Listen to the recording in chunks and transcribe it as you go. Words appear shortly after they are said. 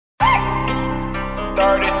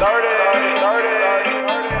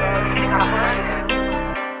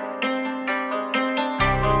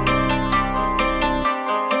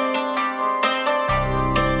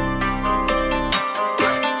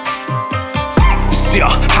Yeah,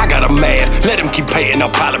 I got a man, let him keep paying, I'll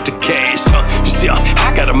pile up the cash. Yeah,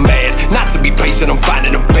 I got a man, not to be patient, I'm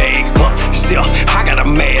finding a bag. Yeah, I got a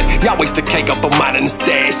man, y'all waste the cake off the mine and the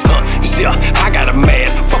stash. Yeah, I got a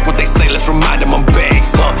man, fuck what they say, let's remind them I'm back.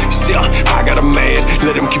 Yeah, I got a man,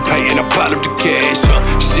 let him keep paying, I'll pile up the cash.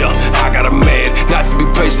 Yeah, I got a man, not to be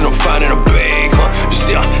patient, I'm finding a bag.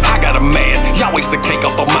 Yeah, I got a man, y'all waste the cake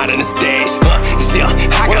off the mine and the stash. Yeah,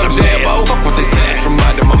 I got a man, fuck what they say, let's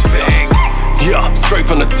remind them I'm back. Yeah, straight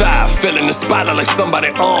from the top, feeling the spotlight like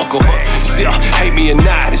somebody uncle. Yeah, hate me or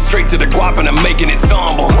not, it's straight to the guap and I'm making it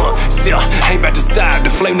tumble. Yeah, ain't about to stop, the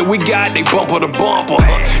flame that we got, they bumper to bumper.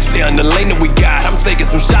 Yeah, in the lane that we got, I'm taking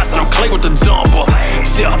some shots and I'm clay with the jumper.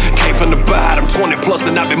 Yeah, came from the bottom, 20 plus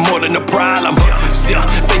and I've been more than a problem. Yeah,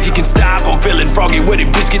 think you can stop, I'm feeling froggy with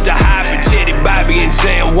it, bitch get the hype and Jetty, Bobby and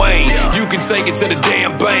JamWayne. You can take it to the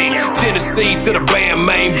damn bank, Tennessee to the band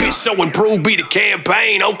main, bitch show and prove, be the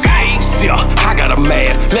campaign, okay? Yeah, I got a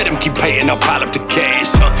man, let him keep paying, I'll pile up the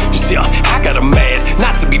cash. Yeah, I got a man,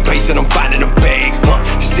 not to be patient, I'm finding a bag.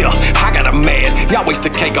 Yeah, I got a man, y'all waste the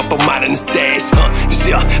cake off the mine and the stash.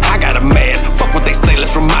 Yeah, I got a man, fuck what they say,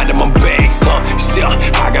 let's remind them I'm back. Yeah,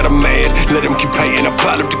 I got a man, let him keep paying, I'll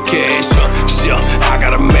pile up the cash. Yeah, I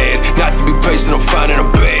got a man, not to be patient, I'm finding a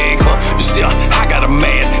bag. Yeah, I got a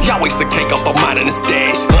man, y'all waste the cake off the mine and the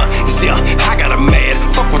stash. Yeah, I got a man,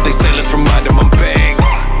 fuck what they say, let's remind them I'm back.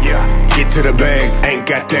 Yeah, get to the bag, ain't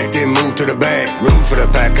got that, then move to the bag. Room for the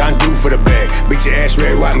pack, I'm due for the bag. Bitch your ass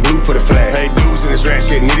red, white and blue for the flag. Hey dudes in this rat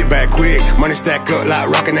shit, need it back quick. Money stack up like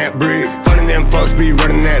rockin' that brick. Funny them fucks be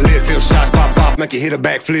running that lift. Till shots pop off, make you hit a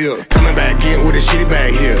backflip. Coming back in with a shitty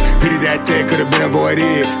bag here. Pity that could've been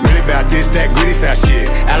avoided. Really about this, that gritty side shit.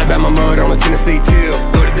 Alabama mud on a Tennessee till.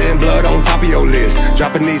 Put it in blood on top of your list.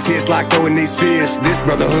 Dropping these hits like throwing these fists. This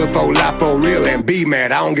brotherhood for life, for real. And be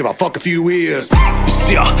mad, I don't give a fuck if you is.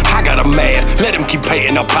 Yeah, I got a man, let him keep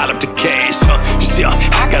paying, I'll pile up the cash. Yeah,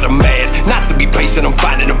 I got a man, not to be patient, I'm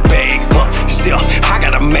finding a bag. Yeah, I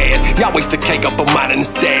got a man, y'all waste the cake off the mine and the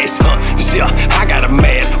stash. Yeah, I got a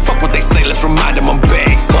man, fuck what they say, let's remind them I'm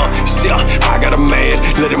back. Yeah, I got a man,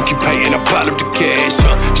 let him keep paying, I'll pile up the cash.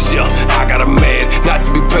 Yeah, I got a man, not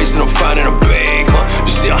to be patient, I'm finding a bag.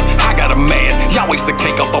 Yeah, I got a man, y'all waste the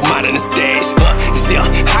cake off the mine and the stash. Yeah,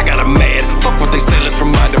 I got a man, fuck what they say, let's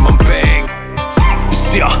remind them I'm back.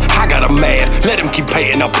 Yeah, I got a man, let him keep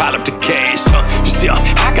paying, I'll pile up the cash. Yeah,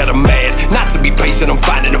 I got a man, not to be patient, I'm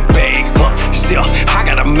finding a bag. Yeah, I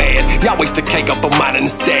got a man, y'all waste the cake off the mine and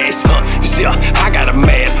the stash. Yeah, I got a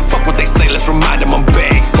man, fuck what they say, let's remind them I'm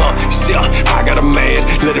back. Yeah, I got a man,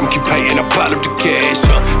 let him keep paying, I'll pile up the cash.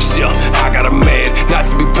 Yeah, I got a man, not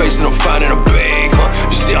to be patient, I'm finding a bag.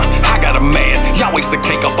 Yeah, I got a man, y'all waste the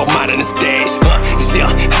cake off the mine and the stash.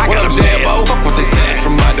 Yeah, I got a man, fuck what they say, let's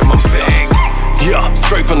remind them I'm back. Yeah,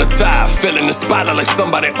 straight from the top, feeling the spotlight like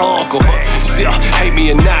somebody uncle. Yeah, hate me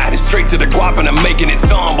or not, it's straight to the guap and I'm making it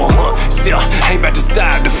tumble. Yeah, ain't about to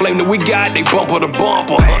stop, the flame that we got, they bumper to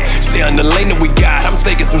bumper. Yeah, in the lane that we got, I'm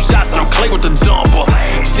taking some shots and I'm clay with the jumper.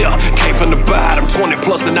 Yeah, came from the bottom, 20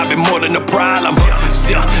 plus and I've been more than a problem.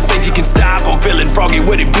 Yeah, think you can stop, I'm feeling froggy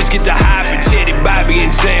with it, bitch get the hype and Jetty, Bobby and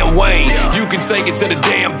JamWayne. You can take it to the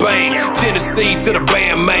damn bank, Tennessee to the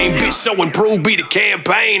band main, bitch show and prove, be the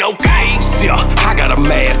campaign, okay? Yeah, I got a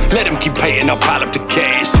man, let him keep paying, I'll pile up the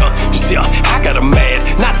cash. Yeah, I got a man,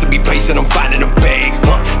 not to be patient, I'm finding a bag.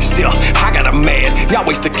 Yeah, I got a man, y'all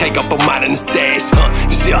waste the cake off the mine and the stash.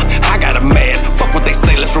 Yeah, I got a man, fuck what they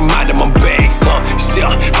say, let's remind them I'm back.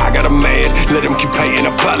 Yeah, I got a man, let him keep paying,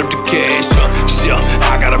 I'll pile up the cash. Yeah,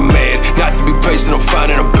 I got a man, not to be patient, I'm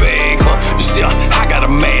finding a bag. Yeah, I got a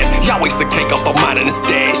man, y'all waste the cake off the mine and the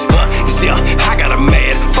stash. Yeah, I got a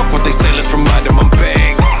man, fuck what they say, let's remind them I'm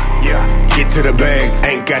back. Yeah, get to the bag,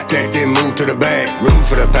 ain't got that, then move to the bag. Room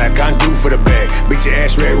for the pack, I'm due for the bag. Bitch your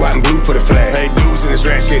ass red, white and blue for the flag. Hey dudes in this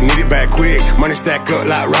rat shit, need it back quick. Money stack up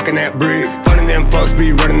like rockin' that brick. Funny them fucks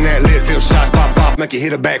be running that lift. Till shots pop off, make you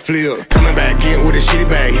hit a backflip. Coming back in with a shitty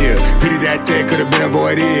bag here. Pity that could've been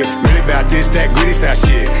avoided. Really about this, that gritty side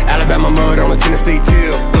shit. Alabama mud on a Tennessee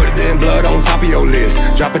till. Put it in blood on top of your list.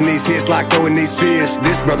 Dropping these hits like throwing these fists.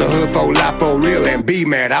 This brotherhood for life, for real. And be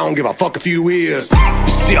mad, I don't give a fuck if you is.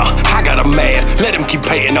 Yeah, I got a man, let him keep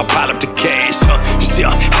paying, I'll pile up the cash.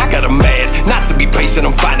 Yeah, I got a man, not to be patient,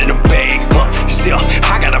 I'm finding a bag. Yeah,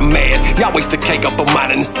 I got a man, y'all waste the cake off the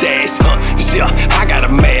mine and the stash. Yeah, I got a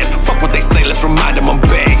man, fuck what they say, let's remind them I'm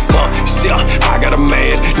back. Yeah, I got a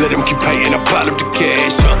man, let him keep paying, I'll pile up the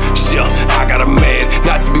cash. Yeah, I got a man,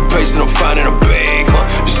 patient, I'm finding a bag,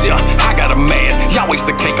 yeah, I got a man, y'all waste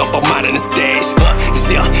the cake off the mine in the stash,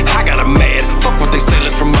 yeah, I got a man, fuck what they say,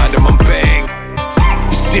 let's remind them I'm back.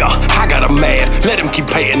 Yeah, I got a man, let him keep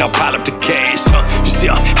paying, I'll pile up the cash.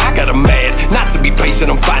 Yeah, I got a man, not to be patient,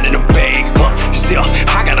 I'm finding a bag. Yeah,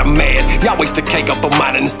 I got a man, y'all waste the cake off the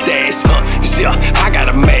mine in the stash. Yeah, I got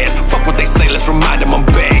a man, fuck what they say, let's remind them I'm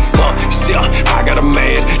back. Yeah, I got a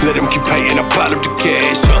man, let him keep paying, I'll pile up the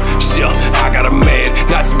cash. Yeah, I got a man,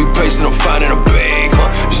 not to be patient, I'm finding a bag.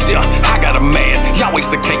 Yeah, I got a man, y'all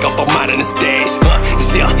waste the cake off the mine in the stash.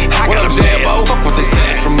 Yeah, I got a man, fuck what they say,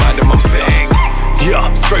 let's remind them I'm back.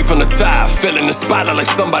 Yeah, straight from the top, feeling the spotlight like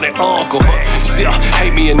somebody uncle. Yeah,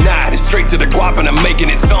 hate me or not, it's straight to the guap and I'm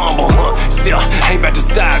making it tumble. Yeah, ain't about to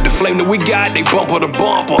stop, the flame that we got, they bumper to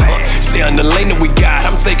bumper. Yeah, in the lane that we got,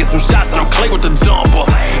 I'm taking some shots and I'm clay with the jumper.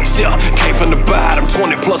 Yeah, came from the bottom,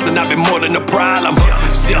 20 plus and I've been more than a problem.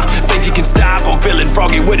 Yeah, think you can stop, I'm feeling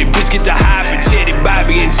froggy with it, bitch get the hype and Jetty,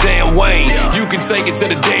 Bobby and JamWayne. You can take it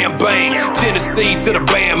to the damn bank, Tennessee to the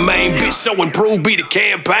band main, bitch show and prove, be the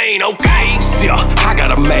campaign, okay? Yeah, I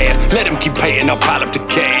got a man, let him keep paying, I'll pile up the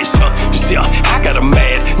cash. Yeah, I got a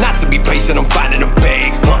man, not to be patient, I'm finding a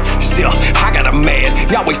bag. Yeah, I got a man,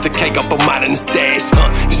 y'all waste the cake off the mine in the stash.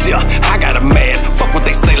 Yeah, I got a man, fuck what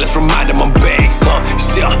they say, let's remind them I'm back.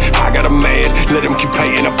 Yeah, I got a man, let him keep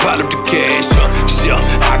paying, I'll pile up the cash. Yeah,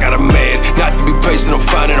 I got a man, not to be patient, I'm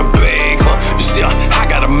finding a bag. Yeah, I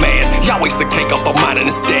got a man, y'all waste the cake off the mine in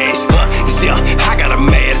the stash. Yeah, I got a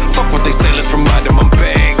man, fuck what they say, let's remind them I'm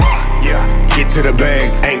back. Yeah, get to the bag,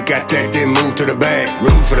 ain't got that, then move to the bag.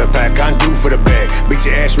 Room for the pack, I'm due for the bag. Beat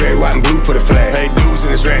your ass red, white and blue for the flag. Hey dudes in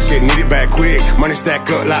this rat shit, need it back quick. Money stack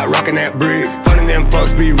up like rockin' that brick. Funny them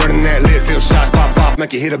fucks be running that lift. Till shots pop off,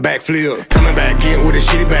 make you hit a backflip. Coming back in with a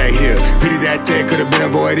shitty bag here. Pity that could've been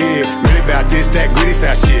avoided. Really about this, that gritty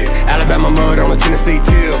side shit. Alabama mud on a Tennessee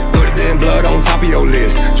till. Put it in blood on top of your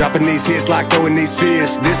list. Dropping these hits like throwing these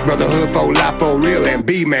fists. This brotherhood for life, for real. And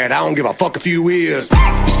be mad, I don't give a fuck if you is.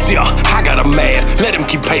 Yeah, I got a man, let him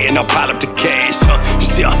keep paying, I'll pile up the cash.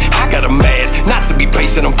 Yeah, I got a man, not to be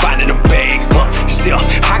patient, I'm finding a bag. Yeah,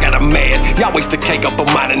 I got a man, y'all waste the cake off the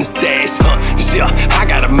mine in the stash. Yeah, I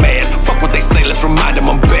got a man, fuck what they say, let's remind them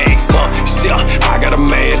I'm back. Yeah, I got a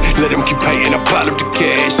man, let him keep paying, I'll pile up the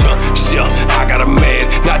cash. Yeah, I got a man,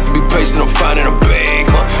 not to be patient, I'm finding a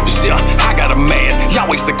bag. Yeah, I got a man, y'all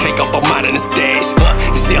waste the cake off the mine in the stash.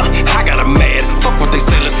 Yeah, I got a man, fuck what they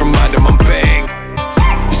say, let's remind them I'm back.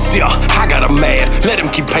 Yeah, I got a man, let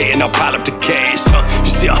him keep paying, I'll pile up the cash.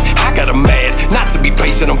 Yeah, I got a man, not to be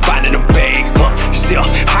patient, I'm finding a bag. Yeah,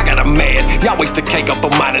 I got a man, y'all waste the cake off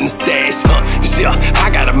the mine in the stash. Yeah,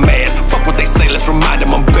 I got a man, fuck what they say, let's remind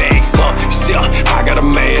them I'm back. Yeah, I got a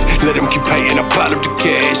man, let him keep paying, I'll pile up the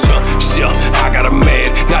cash. Yeah, I got a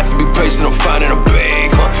man, not to be patient, I'm finding a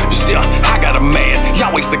bag. Yeah, I got a man,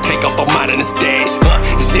 y'all waste the cake off the mine in the stash.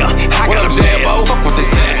 Yeah, I got a man, fuck what they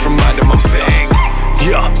say, let's remind them I'm back.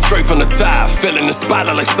 Yeah, straight from the top, feeling the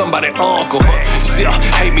spotlight like somebody uncle. Yeah,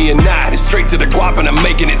 hate me or not, it's straight to the guap and I'm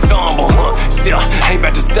making it tumble. Yeah, ain't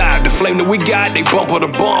about to stop, the flame that we got, they bumper to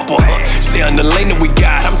bumper. Yeah, in the lane that we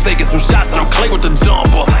got, I'm taking some shots and I'm clay with the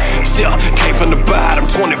jumper. Yeah, came from the bottom,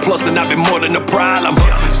 20 plus and I've been more than a problem.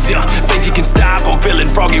 Yeah, think you can stop, I'm feeling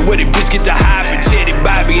froggy with it, bitch get the hype and Jetty,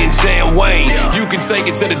 Bobby and JamWayne. You can take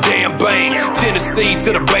it to the damn bank, Tennessee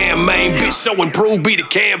to the band main, bitch show and prove, be the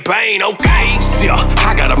campaign, okay? Yeah,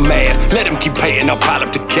 I got a man, let him keep paying, I'll pile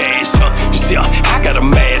up the cash. Yeah, I got a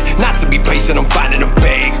man, not to be patient, I'm finding a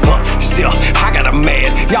bag. Yeah, I got a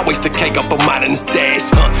man, y'all waste the cake off the mine in the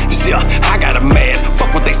stash. Yeah, I got a man,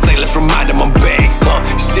 fuck what they say, let's remind them I'm back.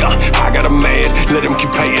 Yeah, I got a man, let him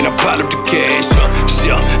keep paying, I'll pile up the cash.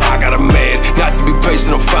 Yeah, I got a man, not to be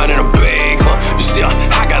patient, I'm finding a bag. Yeah,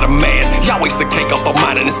 I got a man, y'all waste the cake off the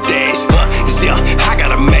mine in the stash. Yeah, I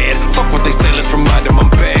got a man, fuck what they say, let's remind them I'm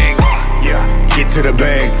back. Yeah, get to the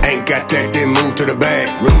bag, ain't got that, then move to the bag.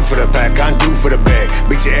 Room for the pack, I'm due for the bag.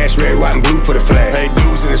 Beat your ass red, white and blue for the flag. Hey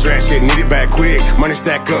dudes in this rat shit, need it back quick. Money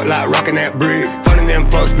stack up like rockin' that brick. Funny them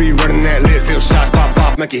fucks be running that lift. Till shots pop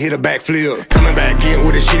off, make you hit a backflip. Coming back in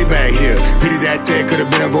with a shitty bag here. Pity that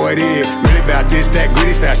could've been avoided. Really about this, that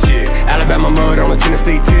gritty side shit. Alabama mud on a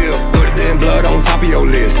Tennessee till. Put it in blood on top of your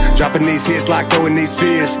list. Dropping these hits like throwing these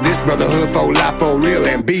fists. This brotherhood for life, for real.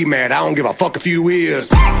 And be mad, I don't give a fuck if you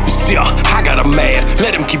is. Yeah, I got a man,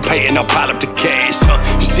 let him keep paying, I'll pile up the cash.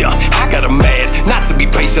 Yeah, I got a man, not to be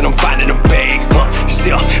patient, I'm finding a bag.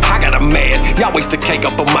 Yeah, I got a man, y'all waste the cake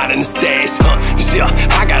off the mine in the stash. Yeah,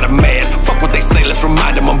 I got a man, fuck what they say, let's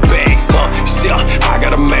remind them I'm back. Yeah, I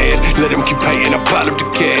got a man, let him keep paying, I'll pile up the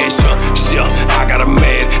cash. Yeah, I got a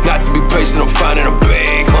man, not to be patient, I'm finding a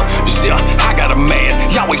bag. Yeah, I got a man,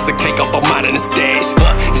 y'all waste the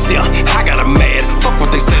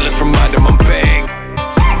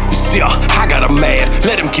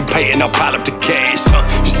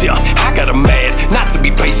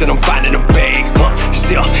finding a bag.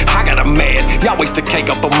 Yeah, I got a man, y'all waste the cake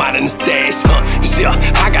off the mine and the stash. Yeah,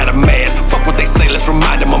 I got a man, fuck what they say, let's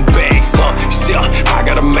remind them I'm back. Yeah, I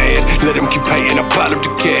got a man, let him keep paying, I pile up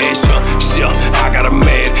the cash. Yeah, I got a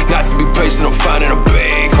man, not to be patient, I'm finding a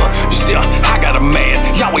bag. Yeah, I got a man,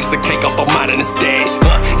 y'all waste the cake off the mine and the stash.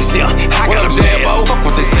 Yeah, I got a man, fuck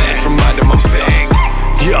what they say, let's remind them I'm back.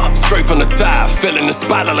 Yeah, straight from the top, feeling the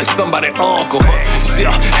spotlight like somebody uncle.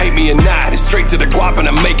 Yeah, hate me or not, it's straight to the guap and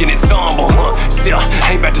I'm making it tumble. Yeah,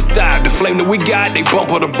 ain't about to stop, the flame that we got, they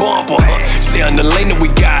bumper to bumper. Yeah, in the lane that we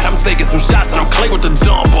got, I'm taking some shots and I'm clay with the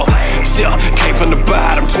jumper. Yeah, came from the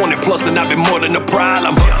bottom, 20 plus and I've been more than a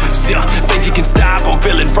problem. Yeah, think you can stop, I'm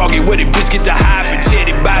feeling froggy with it, bitch get the hype and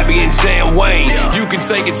Jetty, Bobby and JamWayne. You can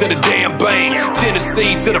take it to the damn bank,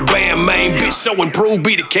 Tennessee to the band main, bitch show and prove,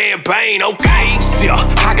 be the campaign, okay? Yeah,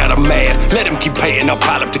 I got a man, let him keep paying, I'll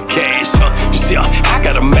pile up the cash. Yeah, I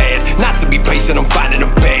got a man, not to be patient, I'm finding a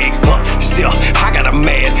bag. Yeah, I got a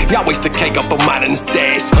man, y'all waste the cake off the mine and the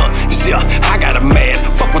stash. Yeah, I got a man,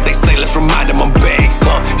 fuck what they say, let's remind them I'm back.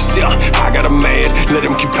 Yeah, I got a man, let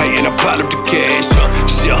him keep paying, I'll pile up the cash.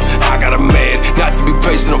 Yeah, I got a man, not to be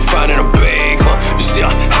patient, I'm finding a bag.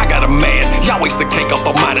 Yeah, I got a man, y'all waste the cake off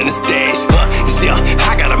the mine and the stash. Yeah,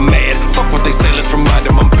 I got a man, fuck what they say, let's remind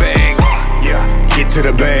them I'm back. Get to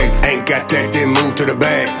the bag, ain't got that, then move to the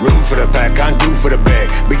bag. Room for the pack, I'm due for the bag.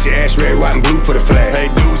 Bitch your ass red, white and blue for the flag. Hey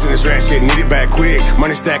dudes in this rat shit, need it back quick.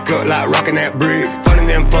 Money stack up like rockin' that brick. Funny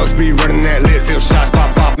them fucks be running that lift. Till shots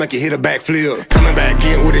pop off, make you hit a backflip. Coming back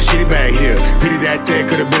in with a shitty bag here. Pity that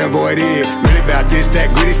could've been avoided. Really about this,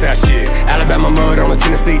 that gritty side shit. Alabama mud on a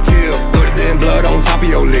Tennessee till. Put it in blood on top of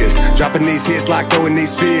your list. Dropping these hits like throwing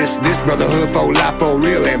these fists. This brotherhood for life, for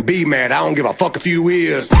real. And be mad, I don't give a fuck if you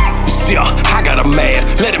is. Yeah, I got a man,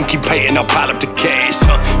 let him keep paying, I'll pile up the cash.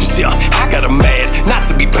 Yeah, I got a man, not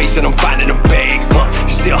to be patient, I'm finding a bag.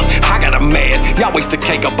 Yeah, I got a man, y'all waste the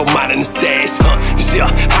cake off the mine and the stash.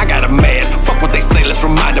 Yeah, I got a man, fuck what they say, let's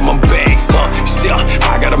remind them I'm back. Yeah,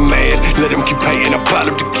 I got a man, let him keep paying, I'll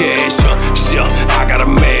pile up the cash. Yeah, I got a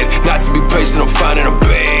man, not to be patient, I'm finding a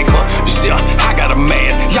bag. Yeah, I got a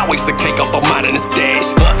man, y'all waste the cake off the mine and the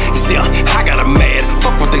stash. Yeah, I got a man,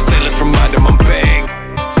 fuck what they say, let's remind them I'm back.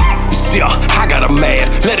 Yeah, I got a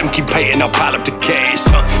man, let him keep paying, I'll pile up the cash.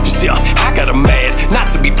 Yeah, I got a man,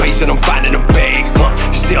 not to be patient, I'm finding a bag.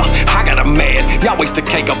 Yeah, I got a man, y'all waste the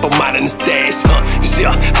cake off the mine and the stash.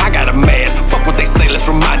 Yeah, I got a man, fuck what they say, let's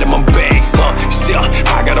remind them I'm back. Yeah,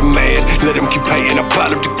 I got a man, let him keep paying, I'll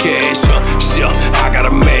pile up the cash. Yeah, I got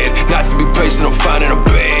a man, not to be patient, I'm finding a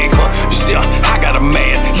bag. Yeah, I got a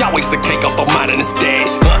man, y'all waste the cake off the mine and the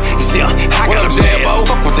stash. Yeah, I got a man,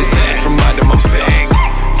 fuck what they say, let's remind them I'm back.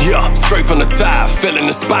 Yeah, straight from the top, feeling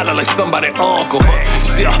the spotlight like somebody uncle.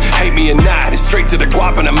 Yeah, hate me or not, it's straight to the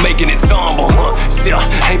guap and I'm making it tumble. Yeah,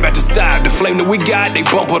 ain't about to stop, the flame that we got, they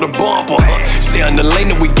bumper to bumper. Yeah, in the lane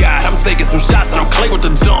that we got, I'm taking some shots and I'm clay with the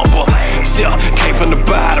jumper. Yeah, came from the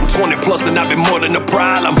bottom, 20 plus and I've been more than a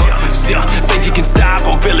problem. Yeah, think you can stop,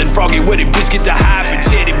 I'm feeling froggy with it, bitch get the hype and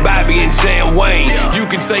Jetty, Bobby and JamWayne. You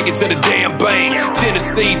can take it to the damn bank,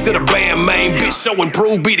 Tennessee to the band main, bitch show and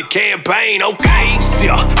prove, be the campaign, okay?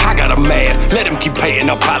 Yeah, I got a man, let him keep paying,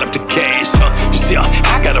 I'll pile up the cash. Yeah,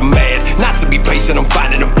 I got a man, not to be patient, I'm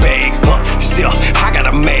finding a bag. Yeah, I got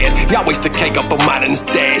a man, y'all waste the cake off the mine and the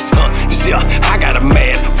stash. Yeah, I got a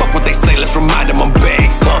man, fuck what they say, let's remind them I'm back.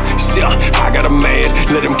 Yeah, I got a man,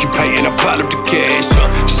 let him keep paying, I'll pile up the cash.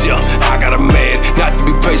 Yeah, I got a man, not to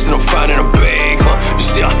be patient, I'm finding a bag.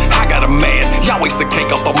 Yeah, I got a man, y'all waste the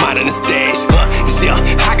cake off the mine and the stash. Yeah,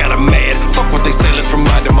 I got a man, fuck what they say, let's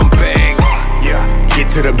remind them I'm back. Get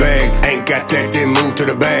to the bag, ain't got that, then move to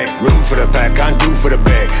the bag. Room for the pack, I'm due for the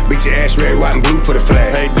bag. Bitch your ass red, white and blue for the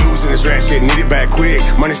flag. Hey dudes in this rat shit, need it back quick.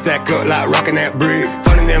 Money stack up like rockin' that brick.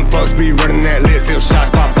 Funny them fucks be running that lift. Till shots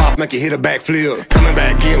pop off, make you hit a backflip. Coming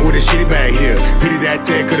back in with a shitty bag here. Pity that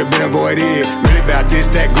could've been avoided. Really about this,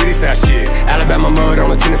 that gritty side shit. Alabama mud on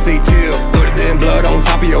a Tennessee till. Put it in blood on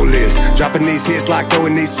top of your list. Dropping these hits like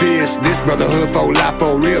throwing these fists. This brotherhood for life,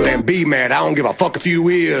 for real. And be mad, I don't give a fuck if you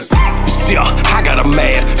is. Yeah, I got a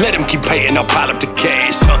man, let him keep paying, I'll pile up the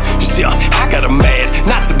cash. Yeah, I got a man,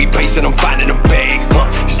 not to be patient, I'm finding a bag.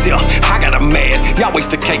 Yeah, I got a man, y'all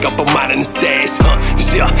waste the cake off the mine and the stash.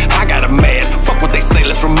 Yeah, I got a man, fuck what they say,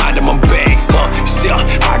 let's remind them I'm back. Yeah,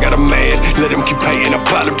 I got a man, let him keep paying, I'll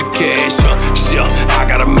pile up the cash. Yeah, I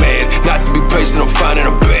got a man, not to be patient, I'm finding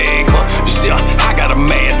a bag. Yeah, I got a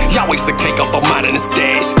man, y'all waste the cake off the mine and the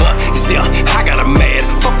stash. Yeah, I got a man,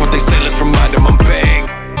 fuck what they say, let's remind them I'm back.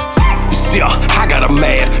 Yeah, I got got a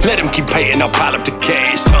man, let him keep paying, I'll pile up the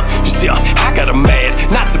cash. Yeah, I got a man,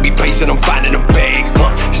 not to be patient, I'm finding a bag.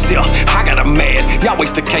 Yeah, I got a man, y'all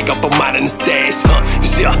waste the cake off the mine and the stash.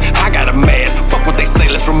 Yeah, I got a man, fuck what they say,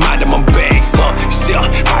 let's remind them I'm back. Yeah,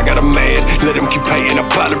 I got a man, let him keep paying, I'll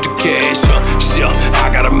pile up the cash. Yeah,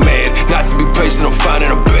 I got a man, not to be patient, I'm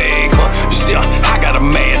finding a bag. Yeah, I got a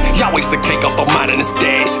man, y'all waste the cake off the mine and the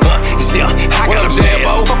stash. Yeah, I got a man,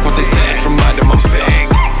 fuck what they say, let's remind them I'm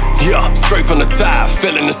back. Yeah, straight from the top,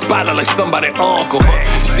 feeling the spotlight like somebody uncle.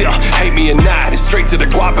 Yeah, hate me or not, it's straight to the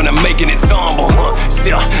guap and I'm making it tumble.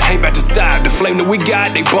 Yeah, ain't about to stop, the flame that we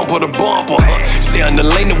got, they bumper to bumper. Yeah, in the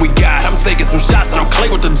lane that we got, I'm taking some shots and I'm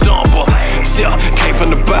clay with the jumper. Yeah, came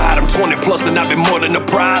from the bottom, 20 plus and I've been more than a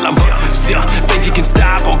problem. Yeah, think you can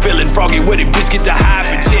stop, I'm feeling froggy with it, bitch get the hype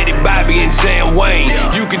and Jetty, Bobby and JamWayne.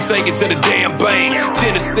 You can take it to the damn bank,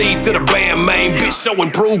 Tennessee to the band main, bitch show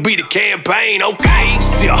and prove, be the campaign, okay?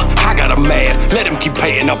 Yeah, I got a man, let him keep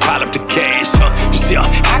paying, I'll pile up the cash. Yeah,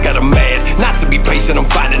 I got a man, not to be patient, I'm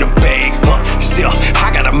finding a bag. Yeah,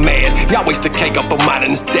 I got a man, y'all waste the cake off the mine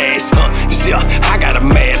and the stash. Yeah, I got a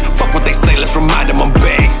man, fuck what they say, let's remind them I'm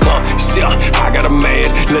back. Yeah, I got a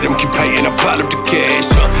man, let him keep paying, I'll pile up the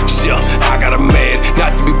cash. Yeah, I got a man,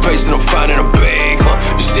 not to be patient, I'm finding a bag.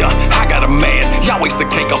 Yeah, I got a man, y'all waste the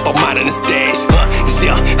cake off the mine and the stash.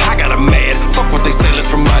 Yeah, I got a man, fuck what they say,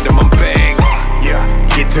 let's remind them I'm back.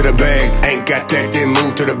 Get to the bag, ain't got that, then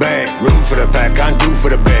move to the bag. Room for the pack, I'm due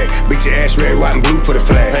for the bag. Beat your ass red, white and blue for the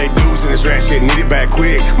flag. Hey dudes in this rat shit, need it back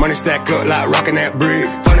quick. Money stack up like rockin' that brick.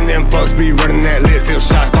 Funny them fucks be running that lift. Till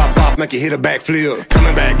shots pop off, make you hit a backflip.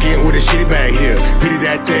 Coming back in with a shitty bag here. Pity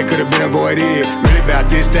that could've been avoided. Really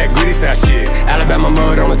about this, that gritty side shit. Alabama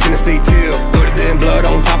mud on a Tennessee till. Put it in blood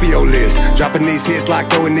on top of your list. Dropping these hits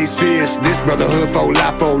like throwing these fists. This brotherhood for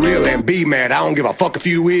life, for real. And be mad, I don't give a fuck if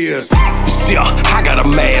you is. Yeah, I got a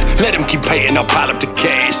man, let him keep paying, I'll pile up the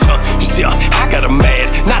cash. Yeah, I got a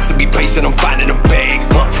man, not to be patient, I'm finding a bag.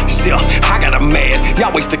 Yeah, I got a man,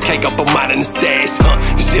 y'all waste the cake off the mine and the stash.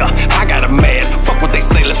 Yeah, I got a man, fuck what they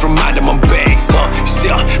say, let's remind them I'm back.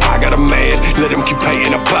 Yeah, I got a man, let him keep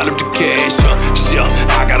paying, I'll pile up the cash. Yeah,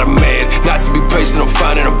 I got a man, not to be patient, I'm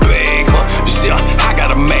finding a bag. Yeah, I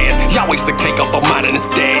got a man, y'all waste the cake off the mine and the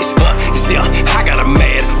stash. Yeah, I got a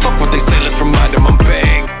man, fuck what they say, let's remind them I'm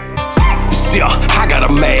back. Yeah, I got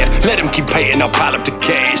a man, let him keep paying, I'll pile up the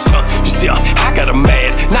cash. Yeah, I got a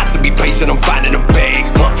man, not to be patient, I'm finding a bag.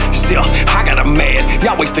 Yeah, I got a man,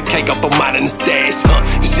 y'all waste the cake off the mine and the stash.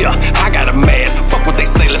 Yeah, I got a man, fuck what they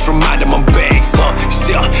say, let's remind them I'm back.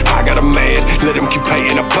 Yeah, I got a man, let him keep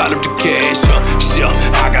paying, I'll pile up the cash. Yeah,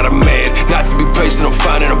 I got a man, not to be patient, I'm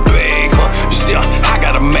finding a bag. Yeah, I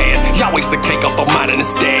got a man, y'all waste the cake off the mine and the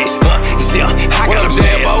stash. Yeah, I got a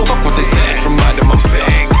man, fuck what they say, let's remind them I'm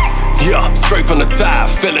back. Yeah, straight from the top,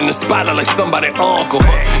 feeling the spotlight like somebody uncle.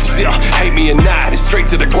 Yeah, hate me or not, it's straight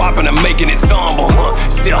to the guap and I'm making it tumble.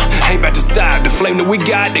 Yeah, ain't about to stop, the flame that we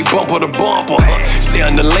got, they bumper to bumper. Yeah,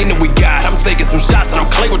 in the lane that we got, I'm taking some shots and I'm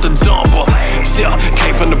clay with the jumper. Yeah,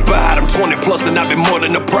 came from the bottom, 20 plus and I've been more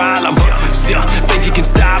than a problem. Yeah, think you can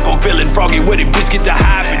stop, I'm feeling froggy with it, bitch get the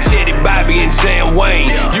hype and Jetty, Bobby and JamWayne.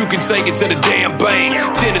 You can take it to the damn bank,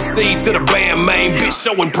 Tennessee to the band main, bitch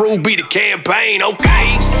show and prove, be the campaign,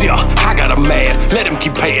 okay? Yeah, I got a man, let him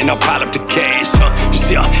keep paying, I'll pile up the cash.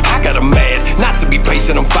 Yeah, I got a man, not to be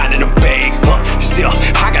patient, I'm finding a bag. Yeah,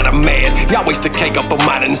 I got a man, y'all waste the cake off the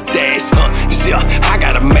mine and the stash. Yeah, I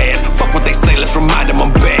got a man, fuck what they say, let's remind them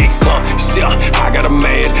I'm back. Yeah, I got a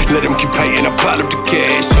man, let him keep paying, I'll pile up the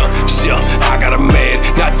cash. Yeah, I got a man,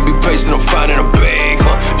 not to be patient, I'm finding a bag.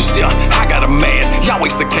 Yeah, I got a man, y'all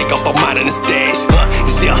waste the cake off the mine and the stash.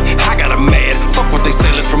 Yeah, I got a man, fuck what they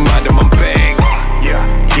say, let's remind them I'm back.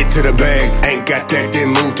 Get to the bag, ain't got that,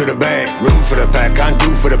 then move to the bag. Room for the pack, I'm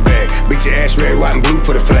due for the bag. Beat your ass red, white and blue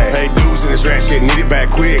for the flag. Hey dudes in this rat shit, need it back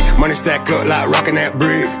quick. Money stack up like rockin' that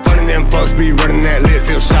brick. Funny them fucks be running that lift.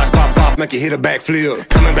 Till shots pop off, make you hit a backflip.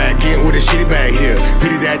 Coming back in with a shitty bag here.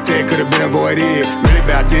 Pity that could've been avoided. Really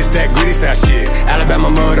about this, that gritty side shit. Alabama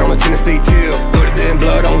mud on a Tennessee till. Put it in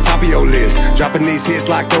blood on top of your list. Dropping these hits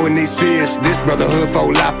like throwing these fists. This brotherhood for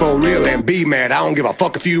life, for real. And be mad, I don't give a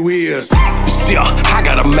fuck if you is. Yeah, I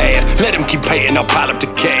got a man, let him keep paying, I'll pile up the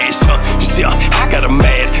cash. Yeah, I got a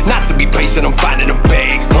man, not to be patient, I'm finding a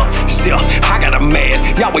bag. Yeah, I got a man,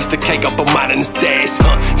 y'all waste the cake off the mine and the stash.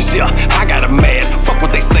 Yeah, I got a man, fuck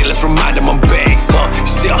what they say, let's remind them I'm back.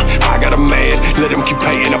 Yeah, I got a man, let him keep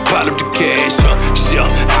paying, I'll pile up the cash. Yeah,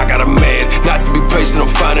 I got a man, not to be patient, I'm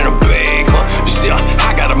finding a bag. Yeah,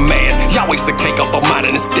 I got a man, y'all waste the cake off the mine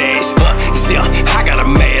and the stash. Yeah, I got a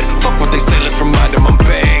man, fuck what they say, let's remind them I'm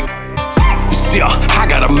back. Yeah, I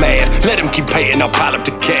got a man, let him keep paying. pay and I'll pile up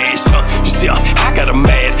the cash. You see, I got a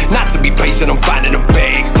man, not to be patient, I'm finding a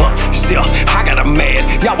bag. You see, I got a man,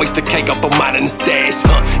 y'all waste the cake off the mine and the stash.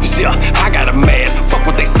 You see, I got a man, fuck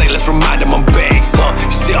what they say, let's remind them I'm back.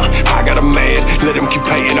 You see, I got a man, let him keep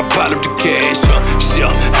paying, I'll pile up the cash. You see,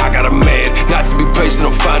 I got a man, not to be patient,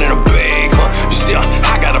 I'm finding a bag. You see,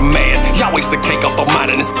 I got a man, y'all waste the cake off the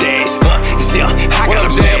mine and the stash. You see, I got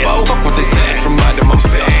a man, fuck what they say, let's remind them I'm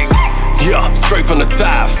back. Yeah, straight from the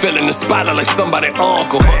top, feeling the spotlight like somebody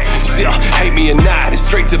uncle. Yeah, hate me or not, it's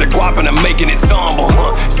straight to the guap and I'm making it tumble.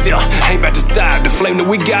 Yeah, ain't about to stop, the flame that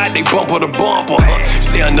we got, they bumper to bumper.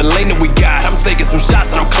 Yeah, in the lane that we got, I'm taking some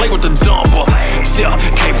shots and I'm clay with the jumper. Yeah,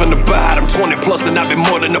 came from the bottom, 20 plus and I've been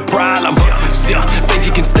more than a problem. Yeah, think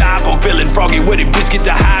you can stop, I'm feeling froggy with it, bitch get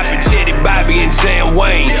the hype and Jetty, Bobby and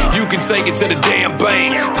JamWayne. You can take it to the damn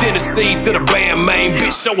Payne, Tennessee to the band main,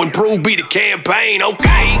 bitch show and prove, be the campaign,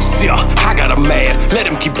 okay? Yeah. I got a man, let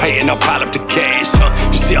him keep paying, I'll pile up the cash.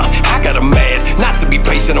 Yeah, I got a man, not to be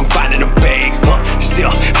patient, I'm finding a bag.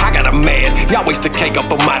 Yeah, I got a man, y'all waste the cake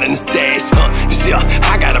off the mine and the stash. Yeah,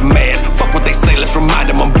 I got a man, fuck what they say, let's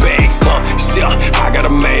remind them I'm back. Yeah, I got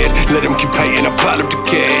a man, let him keep paying, I'll pile up the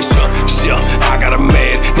cash. Yeah, I got a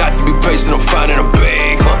man, not to be patient, I'm finding a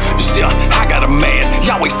bag. Yeah, I got a man,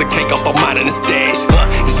 y'all waste the cake off the mine and the stash.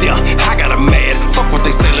 Yeah, I got a man, fuck what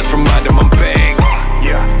they say, let's remind them I'm back.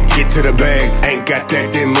 Get to the bag, ain't got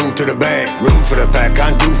that, then move to the bag. Room for the pack,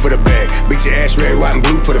 I'm due for the bag. Beat your ass red, white, and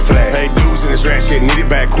blue for the flag. Hey, dudes in this rat shit, need it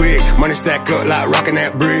back quick. Money stack up like rockin'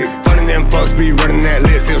 that brick. Funny them fucks be running that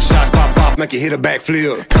lift. Till shots pop off, make you hit a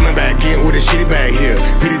backflip. Coming back in with a shitty bag here.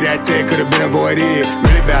 Pity that could've been avoided.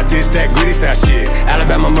 Really about this, that gritty side shit.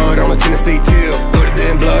 Alabama mud on a Tennessee till. Put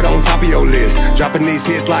it in blood on top of your list. Dropping these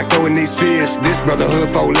hits like throwing these fists. This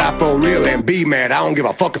brotherhood for life, for real. And be mad, I don't give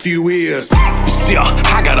a fuck if you is. Yeah,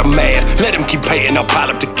 I got a man, let him keep paying, I'll pile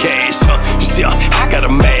up the cash. Yeah, I got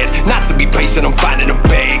a man, not to be patient, I'm finding a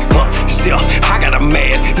bag. Yeah, I got a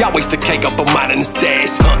man, y'all waste the cake off the mine and the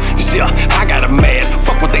stash. Yeah, I got a man,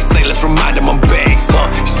 fuck what they say, let's remind them I'm back.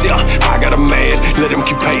 Yeah, I got a man, let him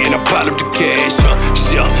keep paying, I'll pile up the cash.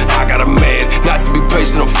 Yeah, I got a man, not to be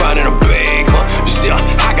patient, I'm finding a bag. Yeah,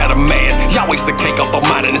 I got a man, y'all waste the cake off the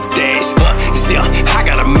mine and the stash. Yeah, I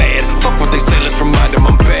got a man, fuck what they say, let's remind them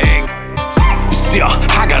I'm back. Yeah,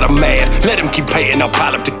 I got a man, let him keep paying, I'll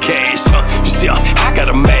pile up the cash. Yeah, I got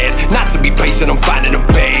a man, not to be patient, I'm finding a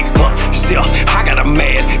bag. Yeah, I got a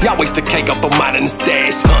man, y'all waste the cake off the mine and the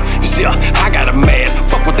stash. Yeah, I got a man,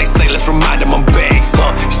 fuck what they say, let's remind them I'm back.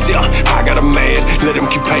 Yeah, I got a man, let him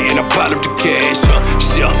keep paying, I'll pile up the cash.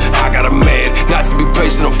 Yeah, I got a man, not to be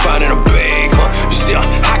patient, I'm finding a bag. Yeah,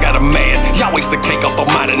 I got a man, y'all waste the cake off the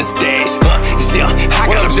mine and the stash. Yeah,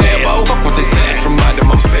 I got a man, fuck what they say, let's remind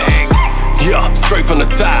them I'm back. Yeah, straight from the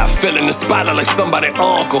top, feeling the spotlight like somebody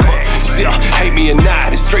uncle. Yeah, hate me or not,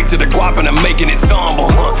 it's straight to the guap and I'm making it tumble.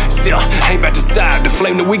 Yeah, ain't about to stop, the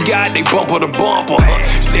flame that we got, they bumper to bumper.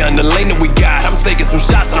 Yeah, in the lane that we got, I'm taking some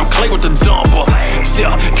shots and I'm clay with the jumper. Yeah,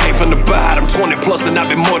 came from the bottom, 20 plus and I've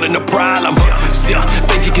been more than a problem. Yeah,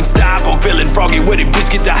 think you can stop, I'm feeling froggy with it, bitch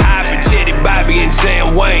get the hype and Jetty, Bobby and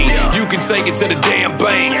JamWayne. You can take it to the damn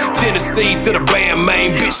Payne, Tennessee to the band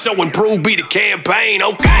main, bitch show and prove, be the campaign,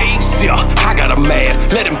 okay? Yeah, I got a man,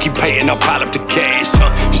 let him keep paying, I'll pile up the cash.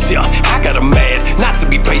 Yeah, I got a man, not to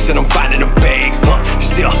be patient, I'm finding a bag.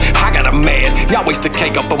 Yeah, I got a man, y'all waste the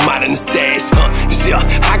cake off the mine and the stash. Yeah,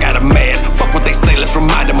 I got a man, fuck what they say, let's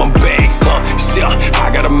remind them I'm back. Yeah,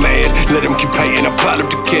 I got a man, let him keep paying, I'll pile up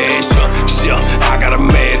the cash. Yeah, I got a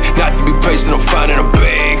man, not to be patient, I'm finding a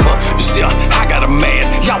bag. Yeah, I got a man,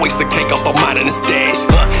 y'all waste the cake off the mine and the stash.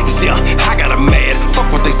 Yeah, I got a man,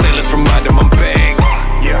 fuck what they say, let's remind them I'm back.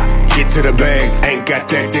 Get to the bag, ain't got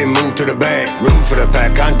that, then move to the bag. Room for the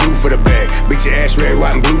pack, I'm due for the bag. Beat your ass red,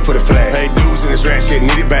 white, and blue for the flag. Hey, dudes in this rat shit,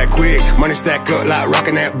 need it back quick. Money stack up like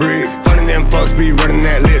rockin' that brick. Funny them fucks be running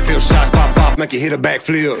that lift. Till shots pop off, make you hit a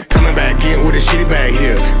backflip. Coming back in with a shitty bag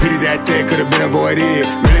here. Pity that could've been avoided.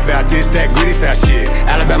 Really about this, that gritty side shit.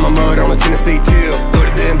 Alabama mud on a Tennessee till. Put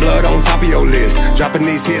it in blood on top of your list. Dropping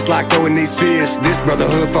these hits like throwing these fists. This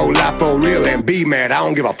brotherhood for life, for real. And be mad, I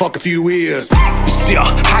don't give a fuck if you is. Yeah,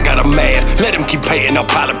 I got a man, let him keep paying, I'll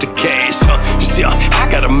pile up the cash. Yeah, I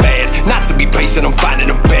got a man, not to be patient, I'm finding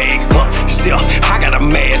a bag. Yeah, I got a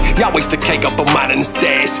man, y'all waste the cake off the mine and the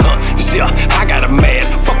stash. Yeah, I got a man,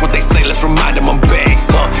 fuck what they say, let's remind them I'm back.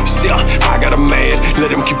 Yeah, I got a man,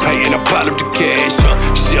 let him keep paying, I'll pile up the cash.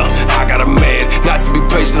 Yeah, I got a man, not to be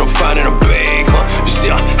patient, I'm finding a bag.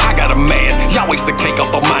 Yeah, I got a man, y'all waste the cake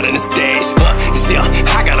off the mine and the stash. Yeah,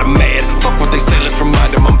 I got a man, fuck what they say, let's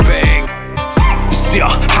remind them I'm back. Yeah,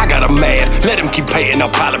 I got a man, let him keep paying, I'll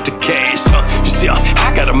pile up the cash. Yeah,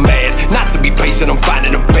 I got a man, not to be patient, I'm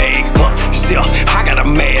finding a bag. Yeah, I got a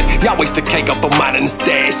man, y'all waste the cake off the mine in the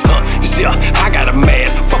stash. Yeah, I got a man,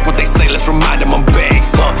 fuck what they say, let's remind them I'm back.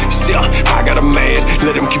 Yeah, I got a man,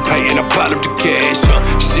 let him keep paying, I'll pile up the cash.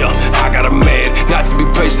 Yeah, I got a man, not to be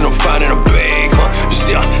patient, I'm finding a bag.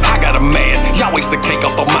 Yeah, I got a man, y'all waste the cake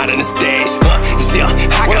off the mine in the stash. Yeah,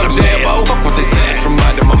 I got a man, fuck what they say, let's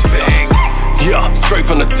remind them I'm back. Yeah, straight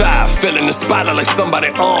from the top, feeling the spotlight like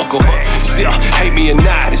somebody uncle. Yeah, hate me or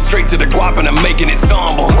not, it's straight to the guap and I'm making it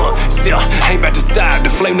tumble. Yeah, ain't about to stop, the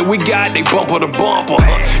flame that we got, they bumper to bumper.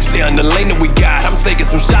 Yeah, in the lane that we got, I'm taking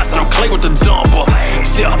some shots and I'm clay with the jumper.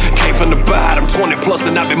 Yeah, came from the bottom, 20 plus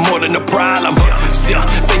and I've been more than a problem. Yeah,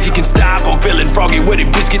 think you can stop, I'm feeling froggy with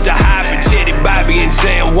it, bitch get the hype and Jetty, Bobby and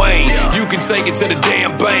JamWayne. You can take it to the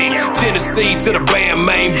damn Payne, Tennessee to the band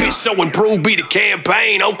main, bitch show and prove, be the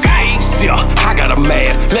campaign, okay? Yeah, I got a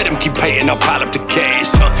man, let him keep paying, I'll pile up the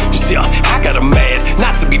cash. Yeah, I got a man,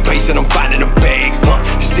 not to be patient, I'm finding a bag.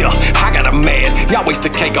 Yeah, I got a man, y'all waste the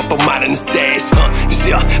cake off the mine in the stash.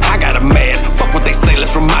 Yeah, I got a man, fuck what they say,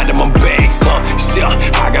 let's remind them I'm back. Yeah,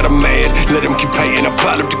 I got a man, let him keep paying, I'll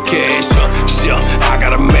pile up the cash. Yeah, I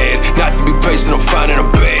got a man, not to be patient, I'm finding a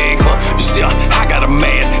bag. Yeah, I got a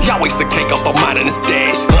man, y'all waste the cake off the mine in the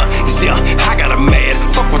stash. Yeah, I got a man,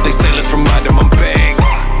 fuck what they say, let's remind them I'm back.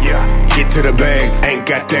 Yeah, get to the bag, ain't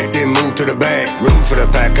got that, then move to the bag. Room for the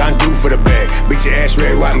pack, I'm due for the bag. Beat your ass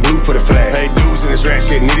red, white and blue for the flag. Hey dudes in this rat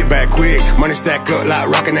shit, need it back quick. Money stack up like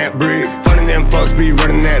rockin' that brick. Funny them fucks be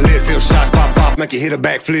running that lift. Till shots pop off, make you hit a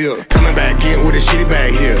backflip. Coming back in with a shitty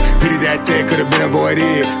bag here. Pity that could've been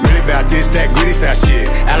avoided. Really about this, that gritty side shit.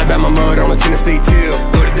 Alabama mud on a Tennessee till.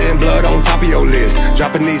 Put it in blood on top of your list.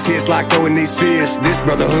 Dropping these hits like throwing these fists. This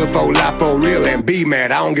brotherhood for life, for real. And be mad,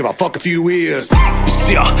 I don't give a fuck if you is.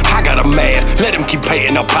 Yeah, I got a man, let him keep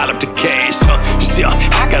paying, I'll pile up the cash. Yeah,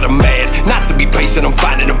 I got a man, not to be patient, I'm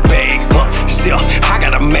finding a bag. Yeah, I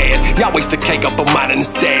got a man, y'all waste the cake off the mine in the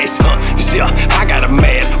stash. Yeah, I got a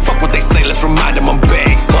man, fuck what they say, let's remind them I'm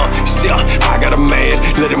back. Yeah, I got a man,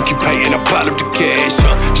 let him keep paying, I'll pile up the cash.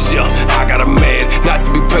 Yeah, I got a man, not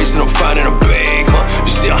to be patient, I'm finding a bag.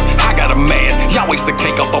 Yeah, I got a man, y'all waste the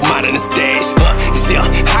cake off the mine in the stash. Yeah,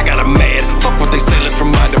 I got a man, fuck what they say, let's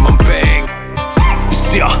remind them I'm back.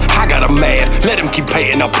 Yeah, I got a man, let him keep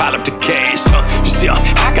paying, I'll pile up the cash. Yeah,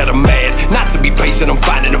 I got a man, not to be patient, I'm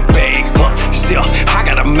finding a bag. Yeah, I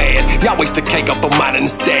got a man, y'all waste the cake off the mine in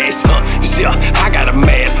the stash. Yeah, I got a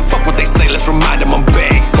man, fuck what they say, let's remind them I'm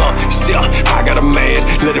back. Yeah, I got a man,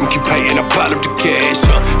 let him keep paying, I'll pile up the cash.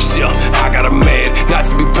 Yeah, I got a man, not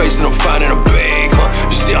to be patient, I'm finding a bag.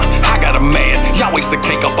 Yeah, I got a man, y'all waste the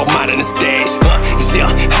cake off the mine in the stash.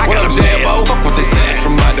 Yeah, I got a man, fuck what they say, let's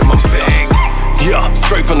remind them I'm back. Yeah,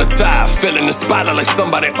 straight from the top, feeling the spotlight like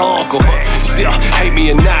somebody uncle. Yeah, hate me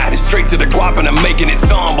or not, it's straight to the guap and I'm making it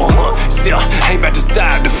tumble. Yeah, ain't about to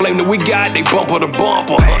stop, the flame that we got, they bumper to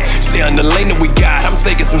bumper. Yeah, in the lane that we got, I'm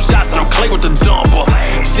taking some shots and I'm clay with the jumper.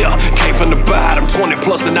 Yeah, came from the bottom, 20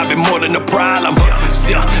 plus and I've been more than a problem.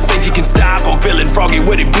 Yeah, think you can stop, I'm feeling froggy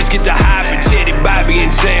with it, bitch get the hype and Jetty, Bobby and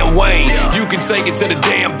JamWayne. You can take it to the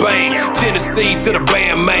damn Payne, Tennessee to the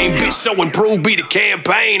band main, bitch show and prove, be the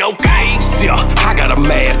campaign, okay? Yeah, I got a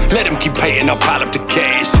man, let him keep paying, I'll pile up the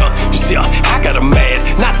cash. Yeah, I got a man,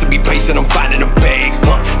 not to be patient, I'm finding a bag.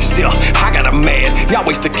 Yeah, I got a man, y'all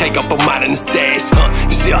waste the cake off the mine in the stash.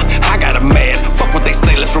 Yeah, I got a man, fuck what they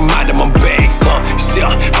say, let's remind them I'm back.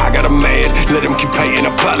 Yeah, I got a man, let him keep paying,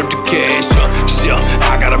 I'll pile up the cash. Yeah,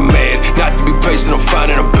 I got a man, not to be patient, I'm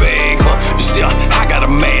finding a bag. Yeah, I got a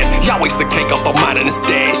man, y'all waste the cake off the mine in the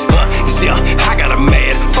stash. Yeah, I got a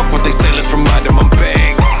man, fuck what they say, let's remind them I'm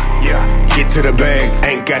back. Yeah, get to the bag,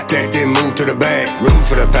 ain't got that, then move to the bag. Room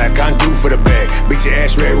for the pack, I'm due for the bag. Beat your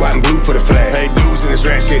ass red, white and blue for the flag. Hey dudes in this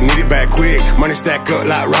rat shit, need it back quick. Money stack up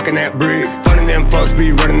like rockin' that brick. Funny them fucks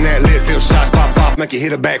be running that lift. Till shots pop off, make you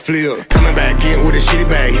hit a backflip. Coming back in with a shitty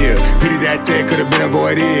bag here. Pity that could've been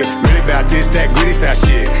avoided. Really about this, that gritty side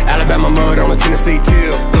shit. Alabama mud on a Tennessee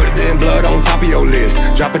till. Put it in blood on top of your list.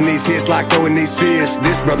 Dropping these hits like throwing these fists.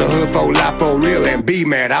 This brotherhood for life, for real. And be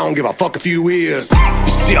mad, I don't give a fuck if you is.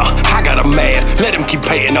 Yeah, I got a man, let him keep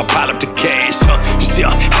paying, I'll pile up the cash.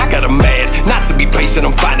 Yeah, I got a man, not to be patient,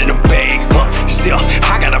 I'm finding a bag. Yeah,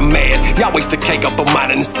 I got a man, y'all waste the cake off the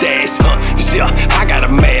mine in the stash. Yeah, I got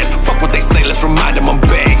a man, fuck what they say, let's remind them I'm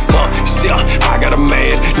back. Yeah, I got a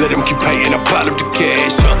man, let him keep paying, I'll pile up the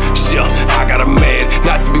cash. Yeah, I got a man,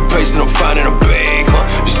 not to be patient, I'm finding a bag.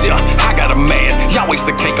 Yeah, I got a man, y'all waste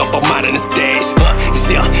the cake off the mine in the stash.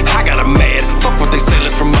 Yeah, I got a man, fuck what they say,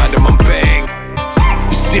 let's remind them I'm back.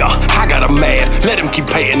 Yeah, I got a man, let him keep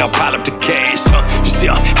paying, I'll pile up the cash.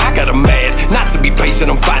 Yeah, I got a man, not to be patient,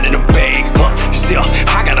 I'm finding a bag. Yeah,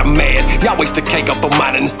 I got a man, y'all waste the cake off the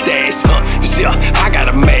mine in the stash. Yeah, I got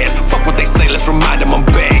a man, fuck what they say, let's remind them I'm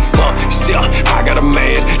back. Yeah, I got a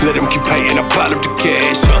man, let him keep paying, I'll pile up the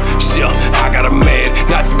cash. Yeah, I got a man,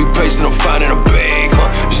 not to be patient, I'm finding a bag.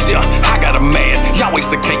 Yeah, I got a man, y'all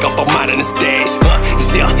waste the cake off the mine in the stash.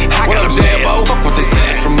 Yeah, I got a man, fuck what they say,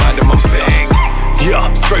 let's remind them I'm back.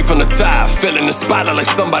 Yeah, straight from the top, feeling the spotlight like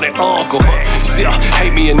somebody uncle. Yeah,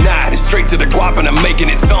 hate me or not, it's straight to the guap and I'm making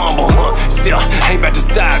it tumble. Yeah, ain't about to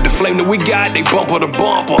stop, the flame that we got, they bumper to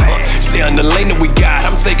bumper. Yeah, in the lane that we got,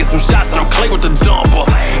 I'm taking some shots and I'm clear with the jumper.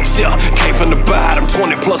 Yeah, came from the bottom,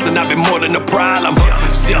 20 plus and I've been more than a problem.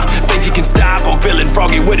 Yeah, think you can stop, I'm feeling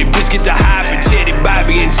froggy with it, bitch get the hype and Teddy,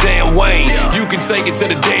 Bobby and JamWayne. You can take it to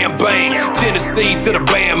the damn Payne, Tennessee to the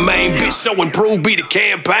band main, bitch show and prove, be the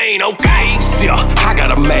campaign, okay? Yeah, I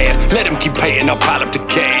got a man, let him keep paying, I'll pile up the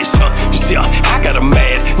cash. Yeah, I got a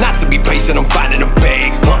man, not to be patient, I'm finding a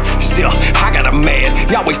bag. Yeah, I got a man,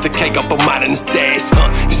 y'all waste the cake off the mine in the stash.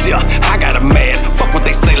 Yeah, I got a man, fuck what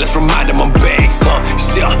they say, let's remind them I'm back.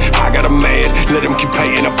 Yeah, I got a man, let him keep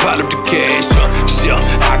paying, I'll pile up the cash. Yeah,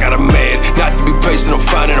 I got a man, not to be patient, I'm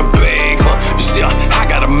finding a bag. Yeah, I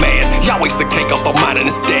got a man, y'all waste the cake off the mine in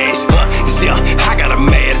the stash. Yeah, I got a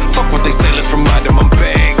man, fuck what they say, let's remind them I'm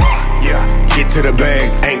back. Get to the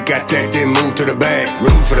bag, ain't got that, then move to the bag.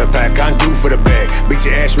 Room for the pack, I'm due for the bag. Beat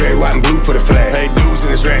your ass red, white and blue for the flag. Hey dudes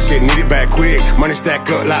in this rat shit, need it back quick. Money stack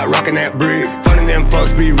up like rockin' that brick. Funny them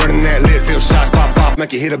fucks be running that lift. Till shots pop off,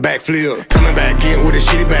 make you hit a backflip. Coming back in with a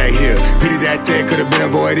shitty bag here. Pity that could've been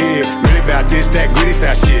avoided. Really about this, that gritty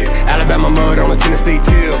side shit. Alabama mud on a Tennessee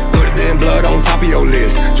till. Put it in blood on top of your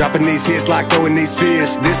list. Dropping these hits like throwing these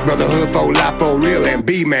fists. This brotherhood for life, for real. And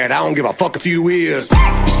be mad, I don't give a fuck if you is.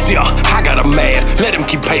 Yeah, I got a man, let him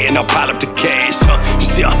keep paying, I'll pile up the cash.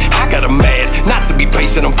 Yeah, I got a man, not to be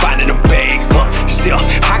patient, I'm finding a bag. Yeah,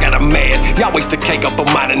 I got a man, y'all waste the cake off the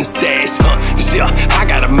mine in the stash. Yeah, I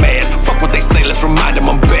got a man, fuck what they say, let's remind them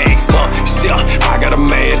I'm back. Yeah, I got a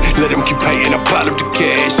man, let him keep paying, I'll pile up the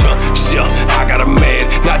cash. Yeah, I got a man,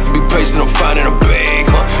 not to be patient, I'm finding a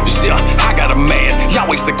bag. Yeah, I got a man, y'all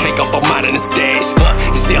waste the cake off the mine in the stash.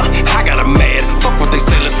 Yeah, I got a man, fuck what they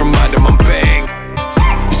say, let's remind them I'm back.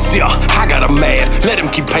 Yeah, I got a man, let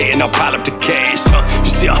him keep paying, I'll pile up the cash.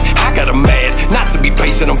 Yeah, I got a man, not to be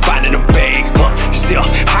patient, I'm finding a bag. Yeah,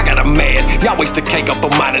 I got a man, y'all waste the cake off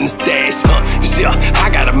the mine in the stash. Yeah,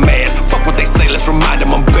 I got a man, fuck what they say, let's remind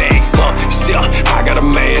them I'm back. Yeah, I got a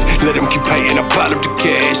man, let him keep paying, I'll pile up the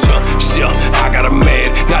cash. Yeah, I got a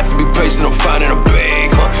man, not to be patient, I'm finding a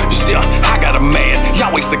bag. Yeah, I got a man,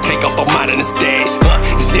 y'all waste the cake off the mine in the stash.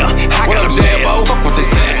 Yeah, I got a man, fuck what they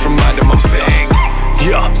say, let's remind them I'm back.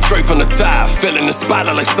 Yeah, straight from the top, feeling the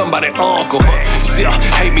spotlight like somebody uncle. Yeah,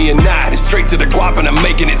 hate me or not, it's straight to the guap and I'm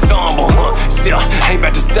making it tumble. Yeah, ain't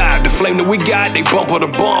about to stop, the flame that we got, they bumper to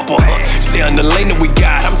bumper. Yeah, in the lane that we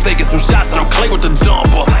got, I'm taking some shots and I'm clear with the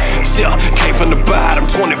jumper. Yeah, came from the bottom,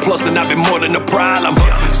 20 plus and I've been more than a problem.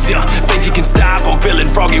 Yeah, think you can stop, I'm feeling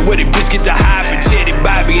froggy with it, bitch get the hype and Teddy,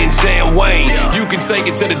 Bobby and JamWayne. You can take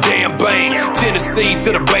it to the damn Payne, Tennessee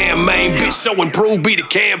to the band main, bitch show and prove, be the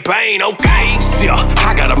campaign, okay? Yeah,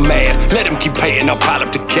 I got a man, let him keep paying, I'll pile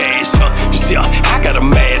up the cash. Yeah, I got a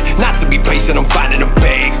man, not to be patient, I'm finding a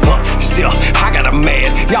bag. Yeah, I got a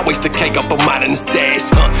man, y'all waste the cake off the mine in the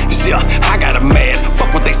stash. Yeah, I got a man,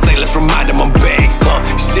 fuck what they say, let's remind them I'm back.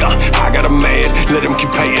 Yeah, I got a man, let him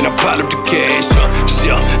keep paying, I'll pile up the cash.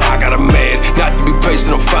 Yeah, I got a man, not to be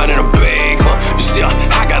patient, I'm finding a bag. Yeah,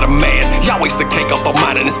 I got a man, y'all waste the cake off the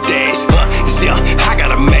mine in the stash. Yeah, I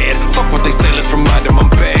got a man, fuck what they say, let's remind them I'm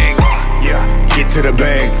back. Get to the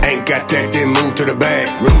bag, ain't got that, then move to the bag.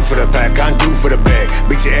 Room for the pack, I'm due for the bag.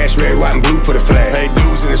 Beat your ass red, white and blue for the flag. Hey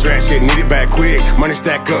dudes in this rat shit, need it back quick. Money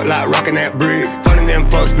stack up like rockin' that brick. Funny them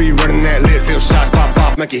fucks be running that lift. Till shots pop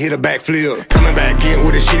off, make you hit a backflip. Coming back in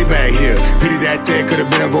with a shitty bag here. Pity that could've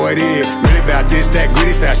been avoided. Really about this, that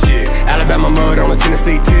gritty side shit. Alabama mud on a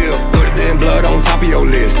Tennessee till. Put it in blood on top of your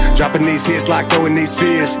list. Dropping these hits like throwing these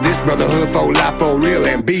fists. This brotherhood for life, for real.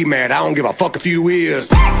 And be mad, I don't give a fuck if you is.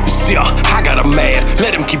 Yeah, I got a man,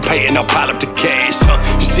 let him keep paying, I'll pile up the cash.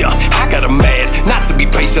 Yeah, I got a man, not to be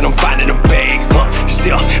patient, I'm finding a bag.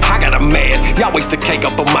 Yeah, I got a man, y'all waste the cake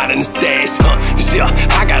off the mine in the stash. Yeah,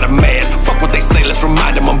 I got a man, fuck what they say, let's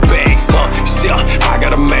remind them I'm back. Yeah, I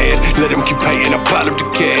got a man, let him keep paying, I'll pile up the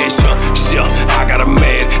cash. Yeah, I got a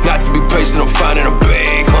man, not to be patient, I'm finding a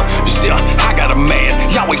bag. Yeah, I got a man,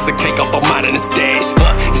 y'all waste the cake off the mine in the stash.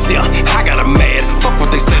 Yeah, I got a man, fuck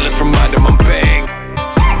what they say, let's remind them I'm back.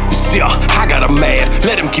 Yeah, I got a man,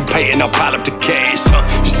 let him keep paying, I'll pile up the cash.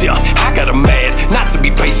 Yeah, I got a man, not to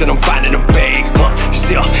be patient, I'm finding a bag.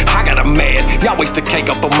 Yeah, I got a man, y'all waste the cake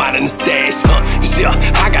off the mine in the stash. Yeah,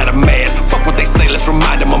 I got a man, fuck what they say, let's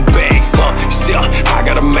remind them I'm back. Yeah, I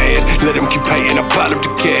got a man, let him keep paying, I'll pile up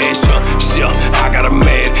the cash. Yeah, I got a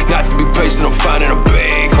man, not to be patient, I'm finding a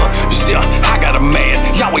bag. Yeah, I got a man,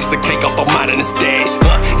 y'all waste the cake off the mine in the stash.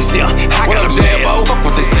 Yeah, I got a man, fuck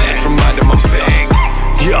what they say, let's remind them I'm back.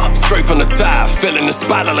 Yeah, straight from the top, feeling the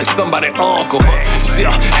spotlight like somebody uncle.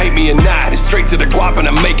 Yeah, hate me or not, it's straight to the guap and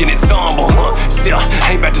I'm making it tumble. Yeah,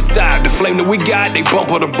 ain't about to stop, the flame that we got, they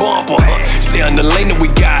bumper to bumper. Yeah, in the lane that we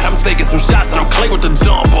got, I'm taking some shots and I'm clay with the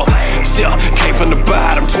jumper. Yeah, came from the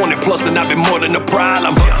bottom, 20 plus and I've been more than a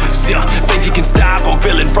problem. Yeah, think you can stop, I'm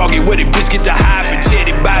feeling froggy with it, bitch get the hype and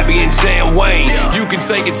Jetty, Bobby and JamWayne. You can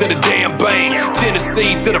take it to the damn Payne,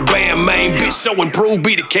 Tennessee to the band main, bitch show and prove,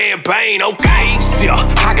 be the campaign, okay? Yeah,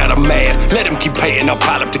 I got a man, let him keep paying, I'll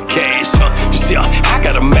pile up the cash. Yeah, I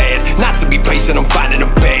got a man, not to be patient, I'm finding a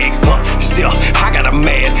bag. Yeah, I got a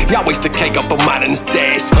man, y'all waste the cake off the mine in the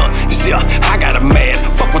stash. Yeah, I got a man,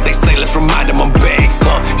 fuck what they say, let's remind them I'm back.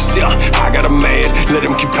 Yeah, I got a man, let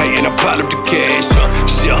him keep paying, I'll pile up the cash.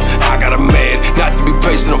 Yeah, I got a man, not to be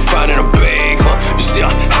patient, I'm finding a bag.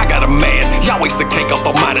 Yeah, I got a man, y'all waste the cake off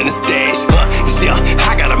the mine in the stash. Yeah,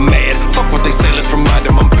 I got a man, fuck what they say, let's remind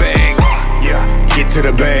them I'm back. Get to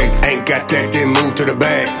the bag, ain't got that, then move to the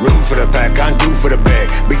bag. Room for the pack, I'm due for the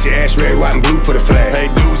bag. Beat your ass red, white and blue for the flag. Hey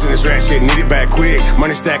dudes in this rat shit, need it back quick.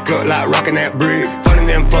 Money stack up like rockin' that brick. Funny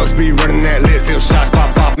them fucks be running that lift. Till shots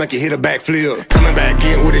pop off, make you hit a backflip. Coming back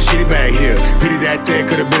in with a shitty bag here. Pity that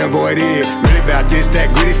could've been avoided. Really about this,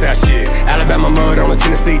 that gritty side shit. Alabama mud on a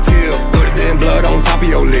Tennessee till. Put it in blood on top of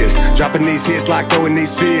your list. Dropping these hits like throwing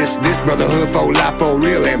these fists. This brotherhood for life, for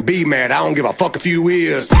real. And be mad, I don't give a fuck if you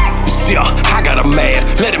is. Yeah, I got a man,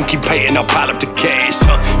 let him keep paying, I'll pile up the cash.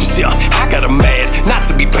 Yeah, I got a man, not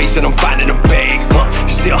to be patient, I'm finding a bag.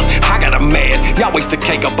 Yeah, I got a man, y'all waste the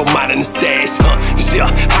cake off the mine in the stash.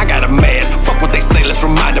 Yeah, I got a man, fuck what they say, let's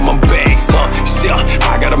remind them I'm back. Yeah,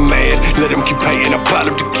 I got a man, let him keep paying, I'll pile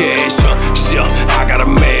up the cash. Yeah, I got a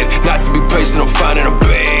man, not to be patient, I'm finding a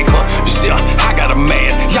bag. Yeah, I got a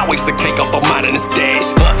man, y'all waste the cake off the mine in the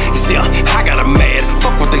stash. Yeah, I got a man,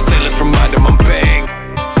 fuck what they say, let's remind them I'm back.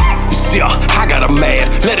 Yeah, I got a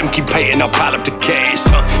man, let him keep paying, I'll pile up the cash.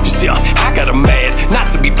 Yeah, I got a man,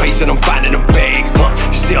 not to be patient, I'm finding a bag.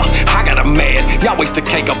 Yeah, I got a man, y'all waste the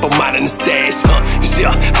cake off the mine in the stash.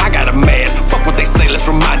 Yeah, I got a man, fuck what they say, let's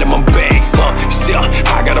remind them I'm back. Yeah,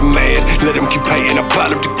 I got a man, let him keep paying, I'll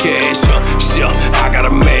pile up the cash. Yeah, I got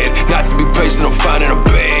a man, not to be patient, I'm finding a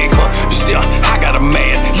bag. Yeah, I got a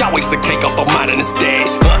man, y'all waste the cake off the mine in the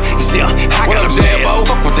stash. Yeah, I got a man,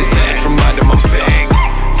 fuck what they say, let's remind them I'm back.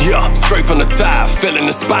 Yeah, straight from the top, feeling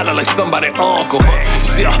the spotlight like somebody uncle.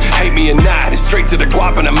 Yeah, hate me or not, it's straight to the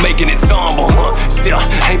guap and I'm making it tumble. Yeah,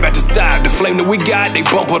 ain't about to stop, the flame that we got, they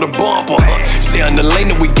bumper to bumper. Yeah, in the lane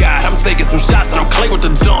that we got, I'm taking some shots and I'm clay with the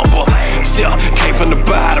jumper. Yeah, came from the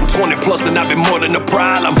bottom, 20 plus and I've been more than a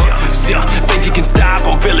problem. Yeah, think you can stop,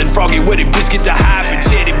 I'm feeling froggy with it, bitch get the hype and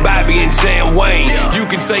Jetty, Bobby and JamWayne. You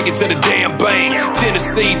can take it to the damn Payne,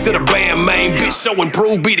 Tennessee to the band main, bitch show and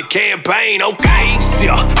prove, be the campaign, okay?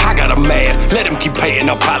 Yeah, I got a man, let him keep paying,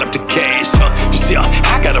 I'll pile up the cash. Yeah,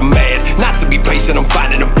 I got a man, not to be patient, I'm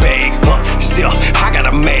finding a bag. Yeah, I got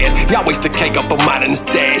a man, y'all waste the cake off the mine in the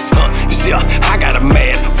stash. Yeah, I got a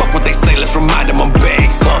man, fuck what they say, let's remind them I'm back.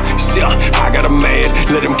 Yeah, I got a man,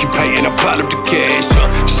 let him keep paying, I'll pile up the cash.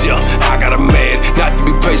 Yeah, I got a man, not to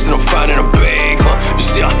be patient, I'm finding a bag.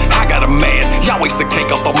 Yeah, I got a man, y'all waste the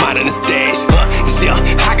cake off the mine in the stash. Yeah,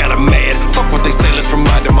 I got a man, fuck what they say, let's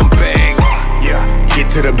remind them I'm back. Get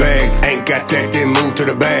to the bag, ain't got that, then move to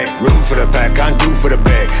the bag. Room for the pack, I'm due for the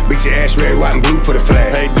bag. Beat your ass red, white and blue for the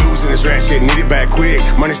flag. Hey dudes in this rat shit, need it back quick.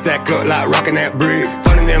 Money stack up like rockin' that brick.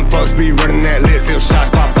 Funny them fucks be running that lift. Till shots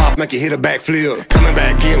pop off, make you hit a backflip. Coming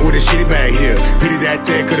back in with a shitty bag here. Pity that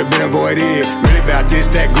could've been avoided. Really about this,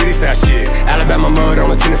 that gritty side shit. Alabama mud on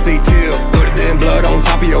a Tennessee till. Put it in blood on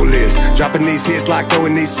top of your list. Dropping these hits like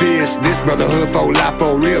throwing these fists. This brotherhood for life,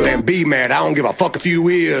 for real. And be mad, I don't give a fuck if you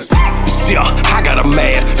is. Yeah, I got a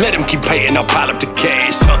man, let him keep paying, I'll pile up the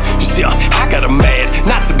cash. Yeah, I got a man,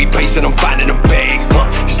 not to be patient, I'm finding a bag.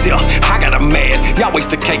 Yeah, I got a man, y'all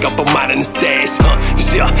waste the cake off the mine in the stash.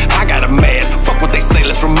 Yeah, I got a man, fuck what they say,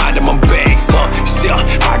 let's remind them I'm back. Yeah,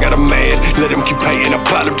 I got a man, let him keep paying, I'll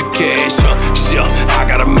pile up the cash. Yeah, I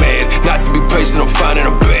got a man, not to be patient, I'm finding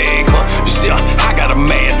a bag. Yeah, I got a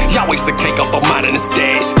man, y'all waste the cake off the mine in the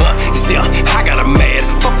stash. Yeah, I got a man,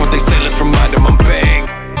 fuck what they say, let's remind them I'm back.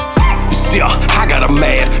 Yeah, I got a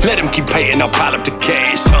man, let him keep paying, I'll pile up the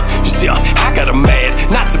cash. Yeah, I got a man,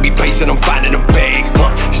 not to be patient, I'm finding a bag.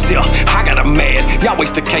 Yeah, I got a man, y'all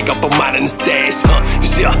waste the cake up on mine in the stash.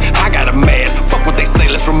 Yeah, I got a man, fuck what they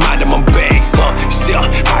say, let's remind them I'm back. Yeah,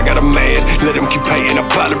 I got a man, let him keep paying,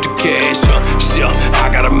 I'll pile up the cash. Yeah,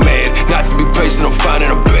 I got a man, not to be patient, I'm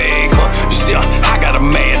finding a bag. Yeah, I got a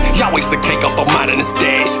man, y'all waste the cake up on mine in the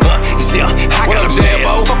stash. Yeah, I got a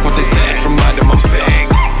man, fuck what they say, let's remind them I'm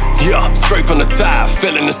back. Yeah, straight from the top,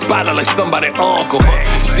 feeling the spotlight like somebody uncle.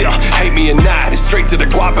 Yeah, hate me or not, it's straight to the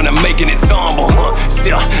guap and I'm making it tumble.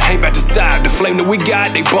 Yeah, ain't about to stop, the flame that we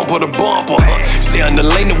got, they bumper to bumper. Yeah, in the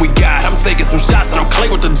lane that we got, I'm taking some shots and I'm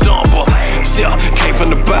clay with the jumper. Yeah, came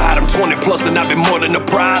from the bottom, 20 plus and I've been more than a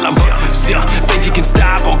problem. Yeah, think you can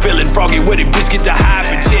stop, I'm feeling froggy with it, bitch get the hype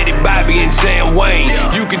and Jetty, Bobby and JamWayne.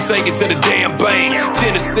 You can take it to the damn bank,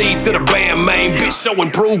 Tennessee to the band main, bitch show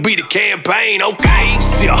and prove, be the campaign, okay?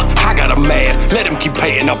 Yeah, I got a man, let him keep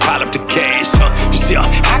paying, I'll pile up the cash. Yeah,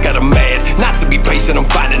 I got a man, not to be patient, I'm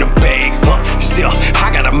finding a bag. Yeah,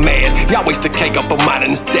 I got a man, y'all waste the cake up on mine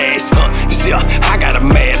in the stash. Yeah, I got a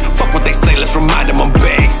man, fuck what they say, let's remind them I'm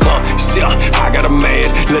back. Yeah, I got a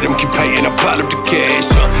man, let him keep paying, I'll pile up the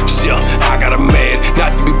cash. Yeah, I got a man,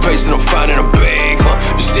 not to be patient, I'm finding a bag.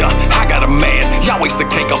 Yeah, I got a man, y'all waste the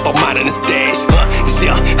cake up on mine in the stash.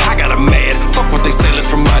 Yeah, I got a man, fuck what they say,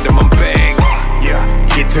 let's remind them I'm back. Yeah,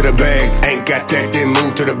 get to the bag, ain't got that, then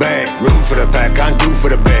move to the bag. Room for the pack, I'm due for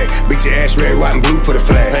the bag. Bitch your ass red, white and blue for the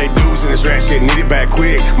flag. Hey dudes in this rat shit, need it back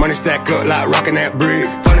quick. Money stack up like rockin' that brick.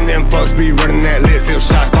 Funny them fucks be running that lift. Till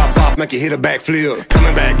shots pop off, make you hit a backflip.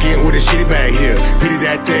 Coming back in with a shitty bag here. Pity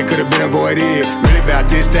that could've been avoided. Really about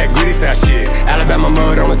this, that gritty side shit. Alabama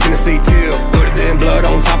mud on a Tennessee till. Put it in blood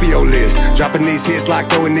on top of your list. Dropping these hits like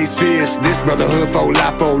throwing these fists. This brotherhood for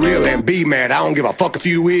life, for real. And be mad, I don't give a fuck if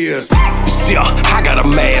you is. Yeah, I got a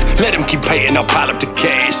man, let him keep paying, I'll pile up the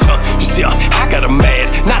cash. Yeah, I got a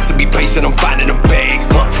man, not to be patient, I'm finding a bag.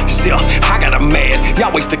 Yeah, I got a man,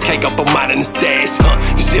 y'all waste the cake up on mine in the stash.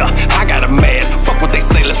 Yeah, I got a man, fuck what they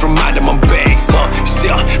say, let's remind them I'm back.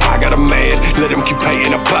 Yeah, I got a man, let him keep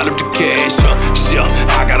paying, I'll pile up the cash. Yeah,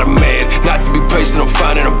 I got a man, not to be patient, I'm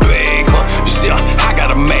finding a bag. Yeah, I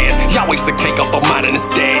got a man, y'all waste the cake up on mine in the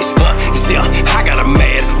stash. Yeah, I got a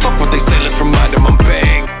man, fuck what they say, let's remind them I'm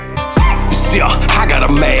back. Yeah, I got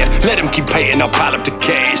a man, let him keep paying, I'll pile up the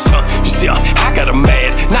cash. Yeah, I got a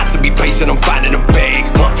man, not to be patient, I'm finding a bag.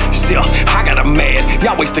 Yeah, I got a man,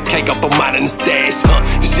 y'all waste the cake up on mine in the stash.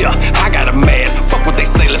 Yeah, I got a man, fuck what they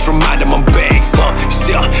say, let's remind them I'm back.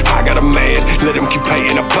 Yeah, I got a man, let him keep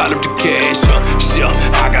paying, I'll pile up the cash. Yeah,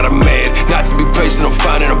 I got a man, not to be patient, I'm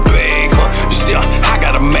finding a bag. Yeah, I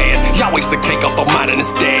got a man, y'all waste the cake up on mine in the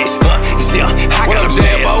stash. Yeah, I got a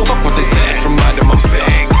man, fuck what they say, let's remind them I'm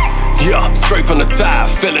back. Yeah, straight from the top,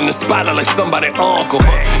 feeling the spotlight like somebody uncle.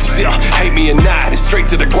 Yeah, hate me or not, it's straight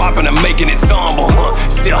to the guap and I'm making it tumble.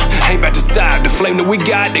 Yeah, ain't about to stop, the flame that we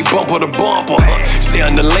got, they bumper to bumper. Yeah,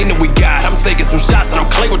 in the lane that we got, I'm taking some shots and I'm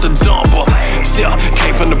clay with the jumper. Yeah,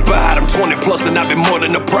 came from the bottom, 20 plus and I've been more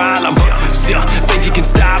than a problem. Yeah, think you can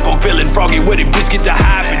stop, I'm feeling froggy with it, bitch get the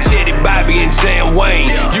hype and Jetty, Bobby and JamWayne.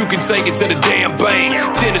 You can take it to the damn bank,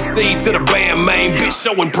 Tennessee to the band main, bitch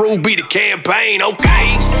show and prove, be the campaign,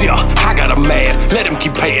 okay? Yeah, I got a man, let him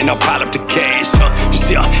keep paying, I'll pile up the cash.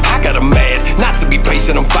 Yeah, I got a man, not to be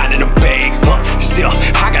patient, I'm finding a bag. Yeah,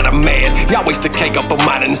 I got a man, y'all waste the cake up on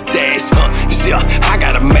mine in the stash. Yeah, I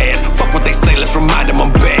got a man, fuck what they say, let's remind them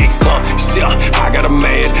I'm back. Yeah, I got a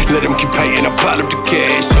man, let him keep paying, I'll pile up the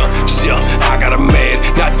cash. Yeah, I got a man,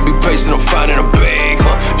 not to be patient, I'm finding a bag.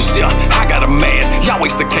 Yeah, I got a man, y'all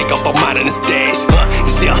waste the cake up on mine in the stash.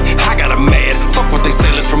 Yeah, I got a man, fuck what they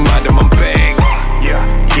say, let's remind them I'm back. Yeah,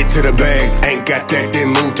 get to the bag, ain't got that,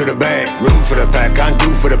 then move to the bag. Room for the pack, I'm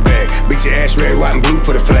due for the bag. Bitch your ass red, white and blue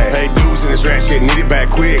for the flag. Hey dudes in this rat shit, need it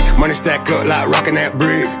back quick. Money stack up like rockin' that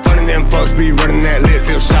brick. Funny them fucks be running that lift.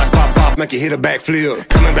 Till shots pop off, make you hit a backflip.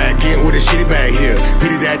 Coming back in with a shitty bag here.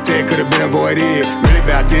 Pity that could've been avoided. Really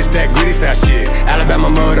about this, that gritty side shit.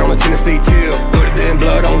 Alabama mud on a Tennessee till. Put it in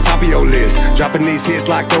blood on top of your list. Dropping these hits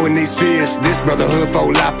like throwing these fists. This brotherhood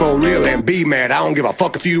for life, for real. And be mad, I don't give a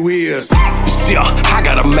fuck if you is. Yeah, I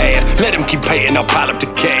got a man, let him keep paying, I'll pile up the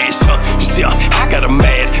cash. Yeah, I got a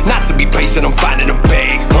man, not to be patient, I'm finding a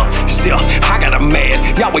bag. Yeah, I got a man,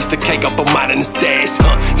 y'all waste the cake up on mine in the stash.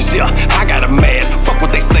 Yeah, I got a man, fuck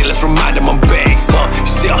what they say, let's remind them I'm back.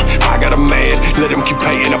 Yeah, I got a man, let him keep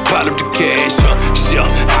paying, I'll pile up the cash. Yeah,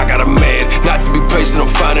 I got a man, not to be patient, I'm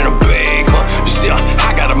finding a bag. Yeah,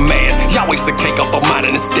 I got a man, y'all waste the cake up on mine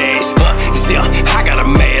in the stash. Yeah, I got a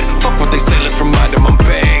man, fuck what they say, let's remind them I'm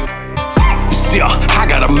back. Yeah, I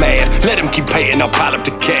got a man, let him keep paying, I'll pile up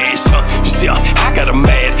the cash. Yeah, I got a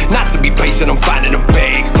man, be patient, I'm finding a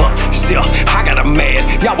bag. Yeah, I got a man,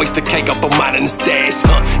 y'all waste the cake off the mine in the stash.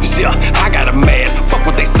 Yeah, I got a man, fuck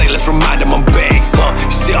what they say, let's remind them I'm back.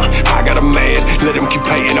 Yeah, I got a man, let him keep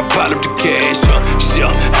paying, I pile up the cash.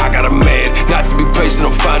 Yeah, I got a man, not to be patient,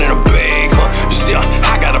 I'm finding a bag. Yeah,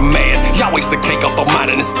 I got a man, y'all waste the cake off the mine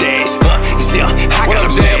in the stash. Yeah, I got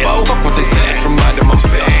a man, fuck what they say, let's remind them I'm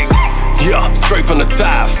back. Yeah, straight from the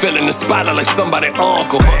top, feeling the spotlight like somebody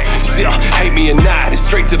uncle. Yeah, hate me or not, it's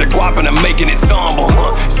straight to the guap and I'm making it tumble.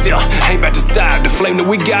 Yeah, ain't about to stop, the flame that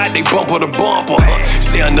we got, they bumper to bumper.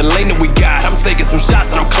 Yeah, in the lane that we got, I'm taking some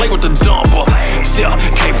shots and I'm clear with the jumper. Yeah,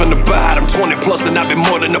 came from the bottom, 20 plus and I've been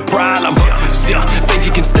more than a problem. Yeah, think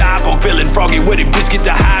you can stop, I'm feeling froggy with it, bitch get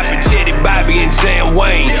the hype and Jetty, Bobby and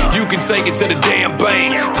JamWayne. You can take it to the damn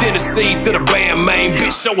Payne, Tennessee to the band main,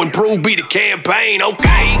 bitch show and prove, be the campaign,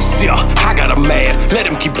 okay? Yeah, I got a man, let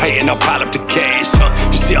him keep paying, I'll pile up the cash.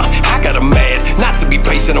 Yeah, I got a man, not to be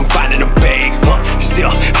patient, I'm finding a bag.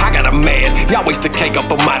 Yeah, I got a man, y'all waste the cake off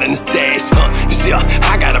the mine in the stash. Yeah,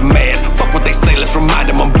 I got a man, fuck what they say, let's remind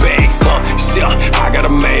them I'm back. Yeah, I got a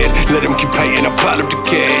man, let him keep paying, I'll pile up the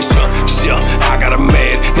cash. Yeah, I got a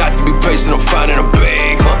man, not to be patient, I'm finding a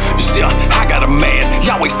bag. Yeah, I got a man,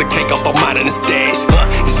 y'all waste the cake off the mine in the stash.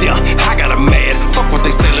 Yeah, I got a man, fuck what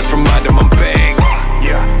they say, let's remind them I'm back.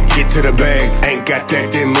 Get to the bag, ain't got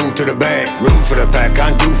that, then move to the bag. Room for the pack,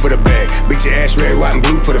 I'm due for the bag. Beat your ass red, white and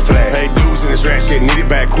blue for the flag. Hey dudes in this rat shit, need it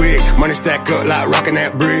back quick. Money stack up like rockin'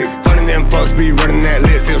 that brick. Funny them fucks be running that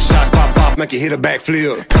lift. Till shots pop off, make you hit a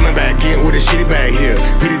backflip. Coming back in with a shitty bag here.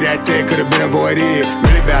 Pity that could've been avoided.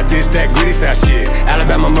 Really about this, that gritty side shit.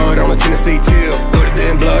 Alabama mud on a Tennessee till. Put it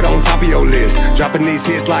in blood on top of your list. Dropping these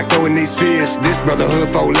hits like throwing these fists. This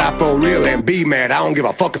brotherhood for life, for real. And be mad, I don't give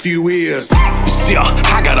a fuck if you is. Yeah,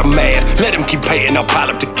 I got a man, let him keep paying, I'll pile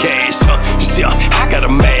up the cash. Yeah, I got a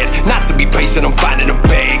man, not to be patient, I'm finding a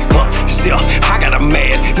bag. Yeah, I got a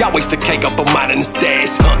man, y'all waste the cake off the mine in the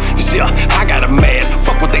stash. Yeah, I got a man,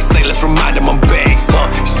 fuck what they say, let's remind them I'm back.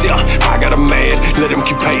 Yeah, I got a man, let him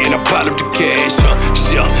keep paying, I'll pile up the cash.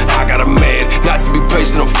 Yeah, I got a man, not to be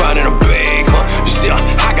patient, I'm finding a bag. Yeah,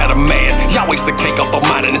 I got a man, y'all waste the cake off the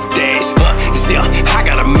mine in the stash. Yeah, I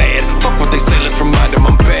got a man, fuck what they say, let's remind them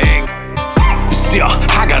I'm back. Yeah,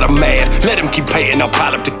 I got a man, let him keep paying, I'll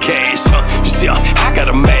pile up the cash. Yeah, I got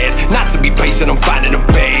a man, not to be patient, I'm finding a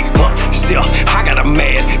bag. Yeah, I got a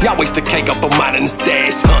man, y'all waste the cake off the mine in the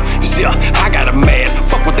stash. Yeah, I got a man,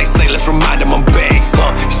 fuck what they say, let's remind them I'm back.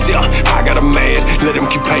 Yeah, I got a man, let him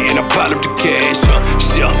keep paying, I'll pile up the cash.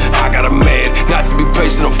 Yeah, I got a man, not to be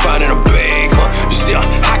patient, I'm finding a bag. Yeah,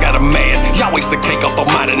 I got a man, y'all waste the cake off the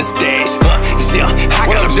mine in the stash. Yeah,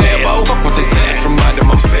 I got a man, fuck what they say, let's remind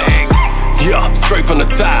them I'm back. Yeah, straight from the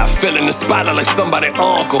top, feeling the spotlight like somebody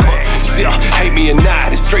uncle. Yeah, hate me or not,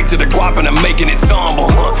 it's straight to the guap and I'm making it tumble.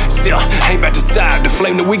 Yeah, ain't about to stop, the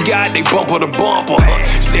flame that we got, they bumper to bumper.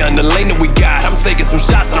 Yeah, in the lane that we got, I'm taking some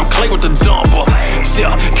shots and I'm clear with the jumper. Yeah,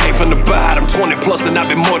 came from the bottom, 20 plus and I've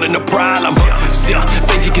been more than a problem. Yeah,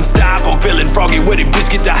 think you can stop, I'm feeling froggy with it, bitch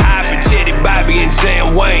get the hype and Jetty, Bobby and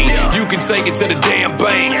JamWayne. You can take it to the damn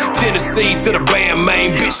Payne, Tennessee to the band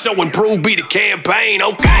main, bitch show and prove, be the campaign,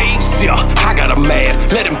 okay? Yeah, I got a man,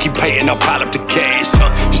 let him keep paying, I'll pile up the cash.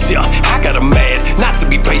 Yeah, I got a man, not to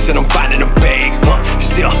be patient, I'm finding a bag.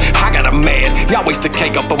 Yeah, I got a man, y'all waste the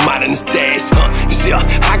cake off the mine in the stash. Yeah,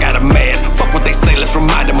 I got a man, fuck what they say, let's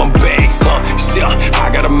remind them I'm back. Yeah,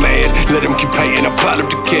 I got a man, let him keep paying, I'll pile up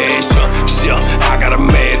the cash. Yeah, I got a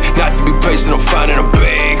man, not to be patient, I'm finding a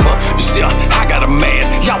bag. Yeah, I got a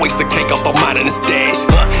man, y'all waste the cake off the mine in the stash.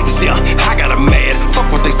 Yeah, I got a man,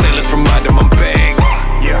 fuck what they say, let's remind them I'm back.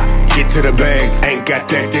 Get to the bag, ain't got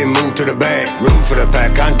that, then move to the bag. Room for the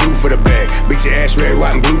pack, I'm due for the bag. Beat your ass red,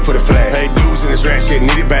 white and blue for the flag. Hey dudes in this rat shit,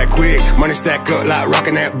 need it back quick. Money stack up like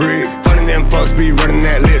rockin' that brick. Funny them fucks be running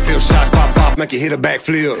that lift. Till shots pop off, make you hit a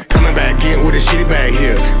backflip. Coming back in with a shitty bag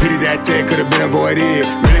here. Pity that could've been avoided.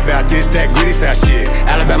 Really about this, that gritty side shit.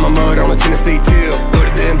 Alabama mud on a Tennessee till. Put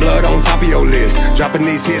it in blood on top of your list. Dropping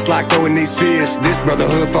these hits like throwing these fists. This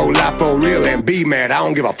brotherhood for life, for real. And be mad, I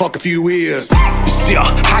don't give a fuck if you is. Yeah,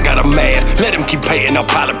 I got a man, let him keep paying, I'll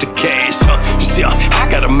pile up the cash. Yeah, I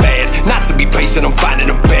got a man, not to be patient, I'm finding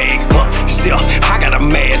a bag. Yeah, I got a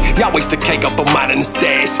man, y'all waste the cake off the mine in the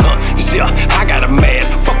stash. Yeah, I got a man,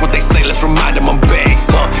 fuck what they say, let's remind them I'm back.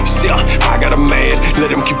 Yeah, I got a man,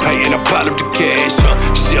 let him keep paying, I'll pile up the cash.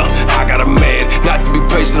 Yeah, I got a man, not to be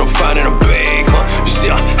patient, I'm finding a bag.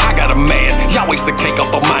 Yeah, I got a man, y'all waste the cake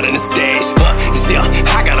off the mine in the stash. Yeah,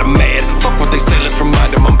 I got a man, fuck what they say, let's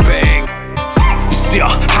remind them I'm back. Yeah,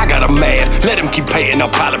 I got a man, let him keep paying, I'll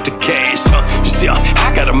pile up the cash. Yeah,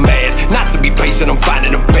 I got a man, not to be patient, I'm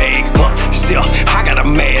finding a bag. Yeah, I got a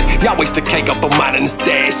man, y'all Y'all waste the cake off the mine and the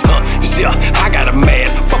stash. Yeah, I got a man.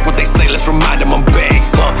 Fuck what they say, let's remind them I'm big.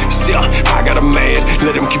 Yeah, I got a man.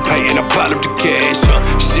 Let him keep paying, I pile up the cash.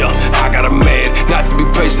 Yeah, I got a man. Not to be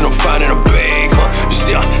patient, I'm finding a bag.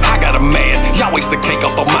 Yeah, I got a man. Y'all waste the cake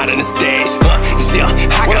off the mine and the stash. Yeah,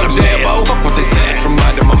 I got a man. Fuck what they say, let's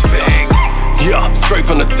remind them I'm big. Yeah, straight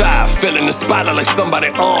from the top, feeling the spotlight like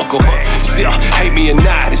somebody uncle. Yeah, hate me or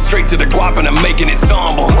not, it's straight to the guap and I'm making it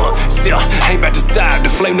tumble. Yeah, ain't about to stop, the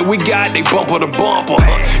flame that we got, they bumper to bumper.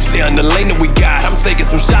 Yeah, in the lane that we got, I'm taking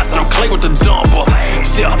some shots and I'm clay with the jumper.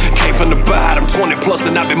 Yeah, came from the bottom, 20 plus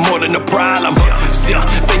and I've been more than a problem. Yeah,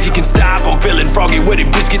 think you can stop, I'm feeling froggy with it,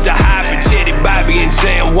 bitch get the hype and Jetty, Bobby and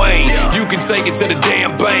JamWayne. You can take it to the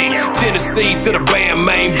damn Payne, Tennessee to the band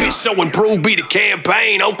main, bitch show and prove, be the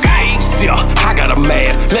campaign, okay? Yeah, I got a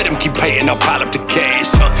man, let him keep paying, I'll pile up the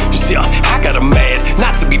cash. Yeah, I got a man,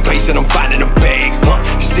 not to be patient, I'm finding a bag.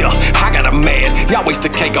 Yeah, I got a man, y'all waste the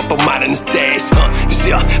cake off the mine and the stash.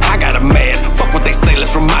 Yeah, I got a man, fuck what they say,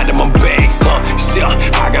 let's remind them I'm big. Yeah,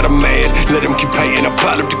 I got a man, let him keep paying, I'll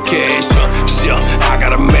pile up the cash. Yeah, I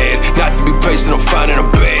got a man, not to be patient, I'm finding a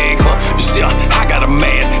bag. Yeah, I got a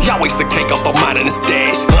man, y'all waste the cake off the mine and the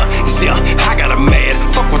stash. Yeah, I got a man,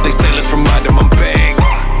 fuck what they say, let's remind them I'm big.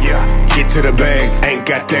 Yeah, get to the bag, ain't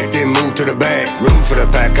got that, then move to the bag. Room for the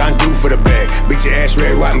pack, I'm due for the bag. Beat your ass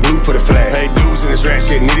red, white and blue for the flag. Hey dudes in this rat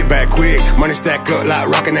shit, need it back quick. Money stack up like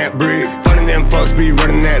rockin' that brick. Funny them fucks be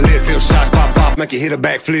running that lift. Till shots pop off, make you hit a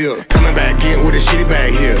backflip. Coming back in with a shitty bag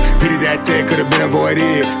here. Pity that could've been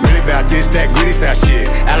avoided. Really about this, that gritty side shit.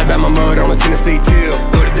 Alabama mud on a Tennessee till.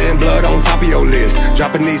 Put it in blood on top of your list.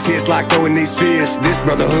 Dropping these hits like throwing these fists. This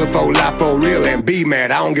brotherhood for life, for real. And be mad,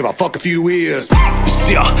 I don't give a fuck if you is.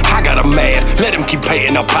 Yeah, I got a man, let him keep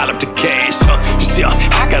paying, I'll pile up the cash. Yeah,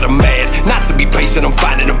 I got a man, not to be patient, I'm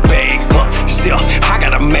finding a bag. Yeah, I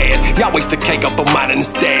got a man, y'all waste the cake off the mine and the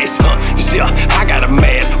stash. Yeah, I got a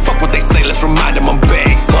man, fuck what they say, let's remind them I'm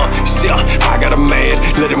big. Yeah, I got a man,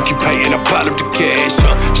 let him keep paying, I'll pile up the cash.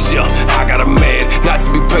 Yeah, I got a man, not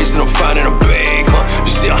to be patient, I'm finding a bag.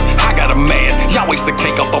 Yeah, I got a man, y'all waste the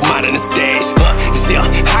cake off the mine and the stash. Yeah,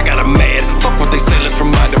 I got a man, fuck what they say, let's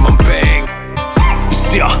remind them I'm big.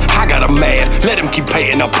 Yeah, I got a man, let him keep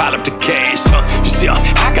paying, I'll pile up the cash. Yeah,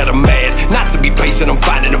 I got a man, not to be patient, I'm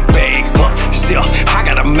finding a bag. Yeah, I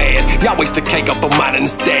got a man, y'all waste the cake off the mine and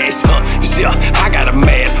the stash. Yeah, I got a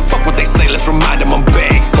man, fuck what they say, let's remind them I'm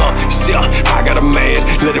big. Yeah, I got a man,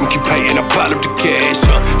 let him keep paying, I'll pile up the cash.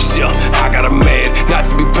 Yeah, I got a man, not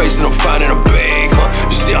to be patient, I'm finding a bag.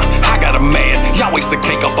 Yeah, I got a man, y'all waste the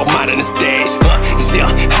cake off the mine and the stash.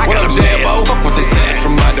 Yeah, I got a man, fuck what they say, let's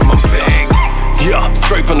remind them I'm big. Yeah,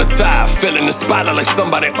 straight from the top, feeling the spotlight like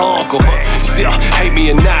somebody uncle. Yeah, hate me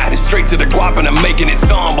or not, it's straight to the guap and I'm making it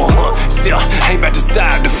tumble. Yeah, ain't about to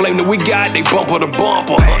stop, the flame that we got, they bumper to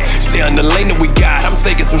bumper. Yeah, in the lane that we got, I'm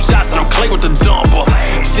taking some shots and I'm clay with the jumper.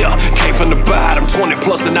 Yeah, came from the bottom, 20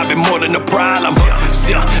 plus and I've been more than a problem.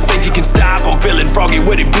 Yeah, think you can stop, I'm feeling froggy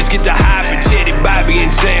with it, bitch get the hype and Jetty, Bobby and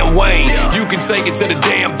JamWayne. You can take it to the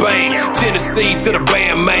damn Payne, Tennessee to the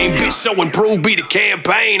band main, bitch show and prove, be the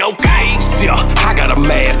campaign, okay? Yeah, I got a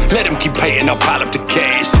man, let him keep paying, I'll pile up the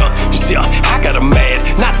cash. Yeah, I got a man,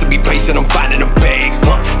 not to be patient, I'm finding a bag.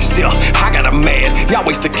 Yeah, I got a man, y'all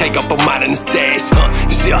waste the cake off the mine and the stash.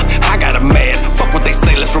 Yeah, I got a man, fuck what they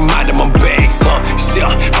say, let's remind them I'm big. Yeah,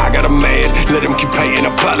 I got a man, let him keep paying,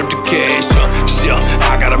 I'll pile up the cash. Yeah,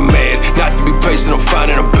 I got a man, not to be patient, I'm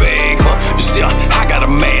finding a bag. Yeah, I got a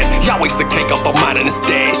man, y'all waste the cake off the mine and the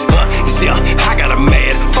stash. Yeah, I got a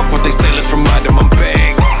man, fuck what they say, let's remind them I'm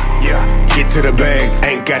big. Yeah, get to the bag,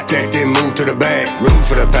 ain't got that, then move to the bag. Room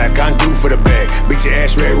for the pack, I'm due for the bag. Beat your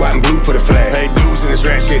ass red, white and blue for the flag. Hey dudes in this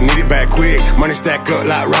rat shit, need it back quick. Money stack up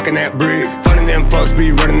like rockin' that brick. Funny them fucks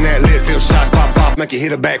be running that lift. Till shots pop off, make you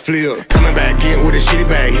hit a backflip. Coming back in with a shitty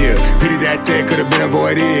bag here. Pity that could've been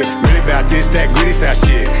avoided. Really about this, that gritty side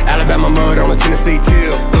shit. Alabama mud on a Tennessee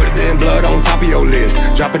till. Put it in blood on top of your list.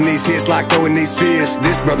 Dropping these hits like throwing these fists.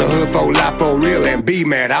 This brotherhood for life, for real. And be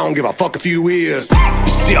mad, I don't give a fuck if you is.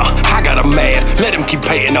 Yeah, I got a man, let him keep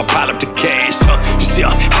paying, I'll pile up the cash.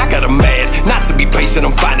 Yeah, I got a man, not to be patient,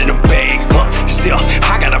 I'm finding a bag. Yeah,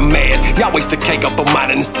 I got a man, y'all waste the cake off the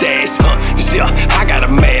mine and the stash. Yeah, I got a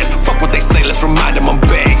man, fuck what they say, let's remind them I'm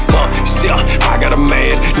big. Yeah, I got a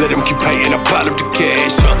man, let him keep paying, I'll pile up the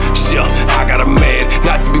cash. Yeah, I got a man,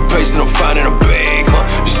 not to be patient, I'm finding a bag.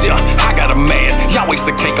 Yeah, I got a man, y'all waste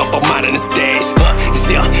the cake off the mine and the stash.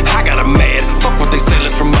 Yeah, I got a man, fuck what they say,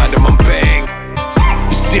 let's remind them I'm big.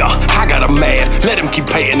 Yeah, I got a man, let him keep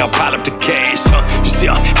paying, I'll pile up the cash.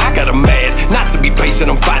 Yeah, I got a man, not to be patient,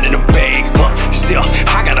 I'm finding a bag. Yeah,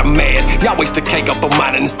 I got a man, y'all waste the cake off the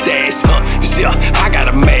mine in the stash. Yeah, I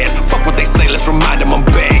got a man, fuck what they say, let's remind them I'm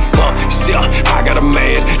back. Yeah, I got a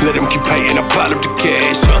man, let him keep paying, I pile up the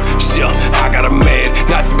cash. Yeah, I got a man,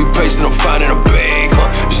 not to be patient, I'm finding a bag.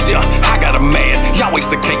 Yeah, I got a man, y'all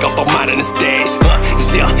waste the cake off the mine in the stash.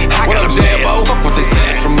 Yeah, I got a man, fuck what they say,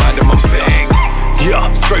 let's remind them I'm back.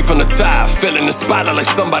 Yeah, straight from the top, feeling the spotlight like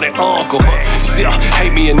somebody uncle. Yeah,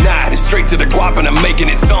 hate me or not, it's straight to the guap and I'm making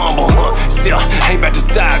it tumble. Yeah, ain't about to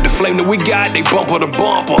stop, the flame that we got, they bumper to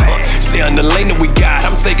bumper. Yeah, in the lane that we got,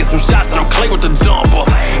 I'm taking some shots and I'm clear with the jumper.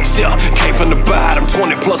 Yeah, came from the bottom,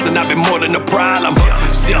 20 plus and I've been more than a problem.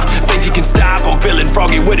 Yeah, think you can stop, I'm feeling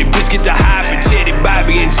froggy with it, bitch get the hype and Teddy,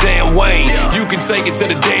 Bobby and JamWayne. You can take it to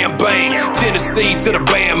the damn Payne, Tennessee to the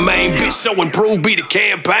band main, bitch show and prove, be the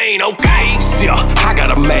campaign, okay? Yeah, I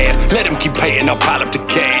got a man, let him keep paying, I'll pile up the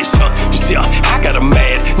cash. Yeah, I got a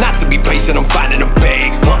man, not to be patient, I'm finding a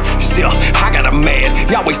bag. Yeah, I got a man,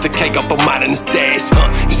 y'all waste the cake off the mine in the stash.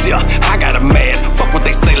 Yeah, I got a man, fuck what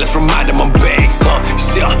they say, let's remind them I'm back.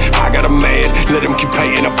 Yeah, I got a man, let him keep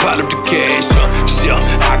paying, I'll pile up the cash. Yeah,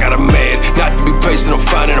 I got a man, not to be patient, I'm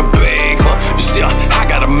finding a bag. Yeah, I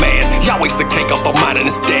got a man, y'all waste the cake off the mine in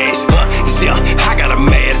the stash. Yeah, I got a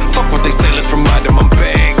man, fuck what they say, let's remind them I'm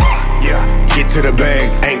back. Get to the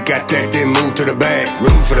bag, ain't got that, then move to the bag.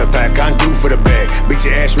 Rule for the pack, I'm due for the bag. Beat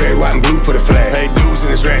your ass red, white, and blue for the flag. Hey, dudes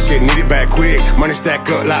in this rat shit, need it back quick. Money stack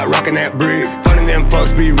up like rockin' that brick. Funny them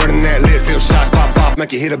fucks be running that lift. Till shots pop off,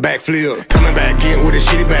 make you hit a backflip. Coming back in with a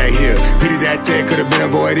shitty bag here. Pity that could've been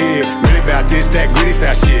avoided. Really about this, that gritty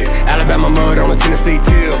side shit. Alabama mud on a Tennessee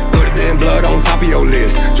till. Put it in blood on top of your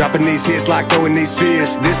list. Dropping these hits like throwing these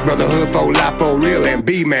fists. This brotherhood for life, for real. And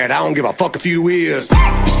be mad, I don't give a fuck if you is.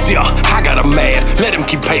 Yeah, I got a man, let him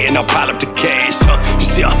keep paying, I'll pile up the cash.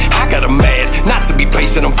 Yeah, I got a man, not to be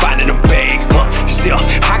patient, I'm finding a bag. Yeah,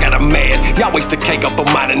 I got a man, y'all waste the cake off the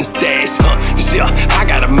mine in the stash. Yeah, I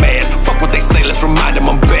got a man, fuck what they say, let's remind them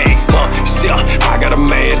I'm back. Yeah, I got a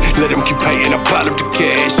man, let him keep paying, I'll pile up the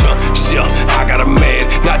cash. Yeah, I got a man,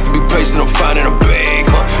 not to be patient, I'm finding a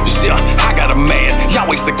bag. Yeah, I got a man, y'all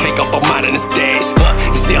waste the cake off the mine in the stash.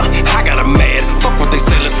 Yeah, I got a man, fuck what they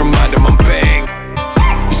say, let's remind them I'm back.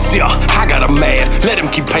 Yeah, I got a man, let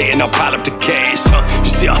him keep paying, I'll pile up the cash.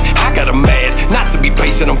 Yeah, I got a man, not to be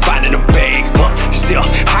patient, I'm finding a bag. Yeah,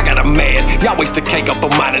 I got a man, y'all waste the cake off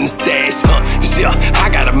the mine in the stash. Yeah,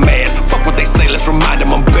 I got a man, fuck what they say, let's remind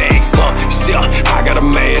them I'm back. Yeah, I got a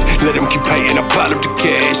man, let him keep paying, I'll pile up the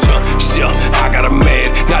cash. Yeah, I got a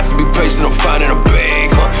man, not to be patient, I'm finding a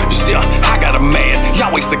bag. Yeah, I got a man,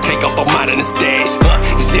 y'all waste the cake off the mine in the stash.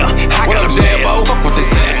 Yeah, I got a man, fuck what they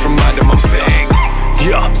say, let's remind them I'm back.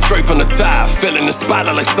 Yeah, straight from the top, feeling the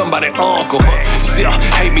spotlight like somebody uncle. Yeah,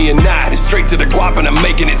 hate me or not, it's straight to the guap and I'm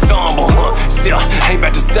making it tumble. Yeah, ain't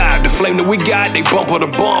about to stop, the flame that we got, they bumper to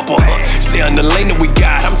bumper. Yeah, in the lane that we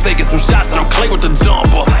got, I'm taking some shots and I'm clear with the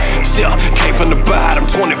jumper. Yeah, came from the bottom,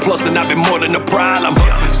 20 plus and I've been more than a problem.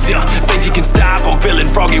 Yeah, think you can stop, I'm feeling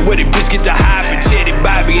froggy with it, bitch get the hype and Teddy,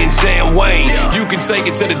 Bobby and JamWayne. You can take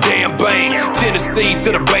it to the damn Payne, Tennessee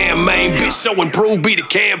to the band main, bitch show and prove, be the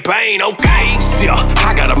campaign, okay? Yeah,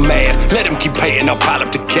 I got a man, let him keep paying, I'll pile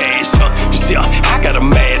up the cash. Yeah, I got a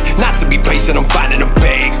man, not to be patient, I'm finding a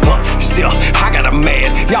bag. Yeah, I got a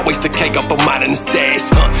man, y'all waste the cake off the mine in the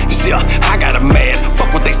stash. Yeah, I got a man,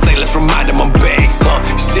 fuck what they say, let's remind them I'm back.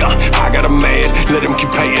 Yeah, I got a man, let him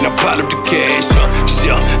keep paying, I'll pile up the cash.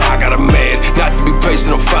 Yeah, I got a man, not to be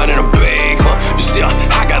patient, I'm finding a bag. Yeah,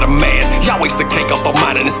 I got a man, y'all waste the cake off the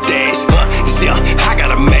mine in the stash. Yeah, I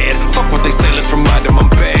got a man, fuck what they say, let's remind them I'm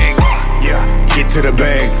back. Get to the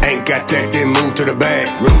bag, ain't got that, then move to the bag.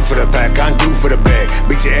 Rule for the pack, I'm due for the bag.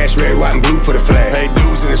 Beat your ass red, white, and blue for the flag. Hey,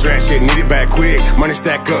 dudes in this rat shit, need it back quick. Money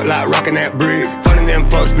stack up like rockin' that brick. Funny them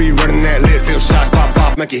fucks be running that lift. Till shots pop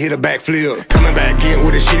off, make you hit a backflip. Coming back in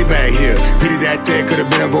with a shitty bag here. Pity that could've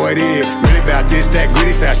been avoided. Really about this, that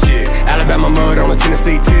gritty side shit. Alabama mud on a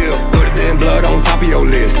Tennessee till. Put it in blood on top of your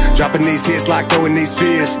list. Dropping these hits like throwing these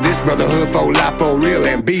fists. This brotherhood for life, for real.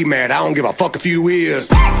 And be mad, I don't give a fuck if you is.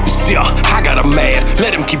 Yeah, I got a man,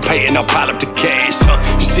 let him keep paying, I'll pile up the cash.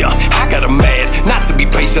 Yeah, I got a man, not to be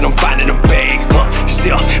patient, I'm finding a bag.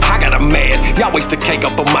 Yeah, I got a man, y'all waste the cake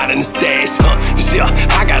off the mine in the stash. Yeah,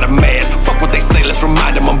 I got a man, fuck what they say, let's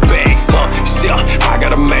remind them I'm back. Yeah, I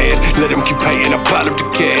got a man, let him keep paying, I'll pile up the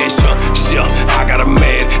cash. Yeah, I got a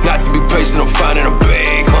man, not to be patient, I'm finding a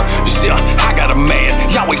bag. Yeah, I got a man,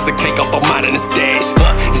 y'all waste the cake off the mine in the stash.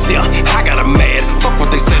 Yeah, I got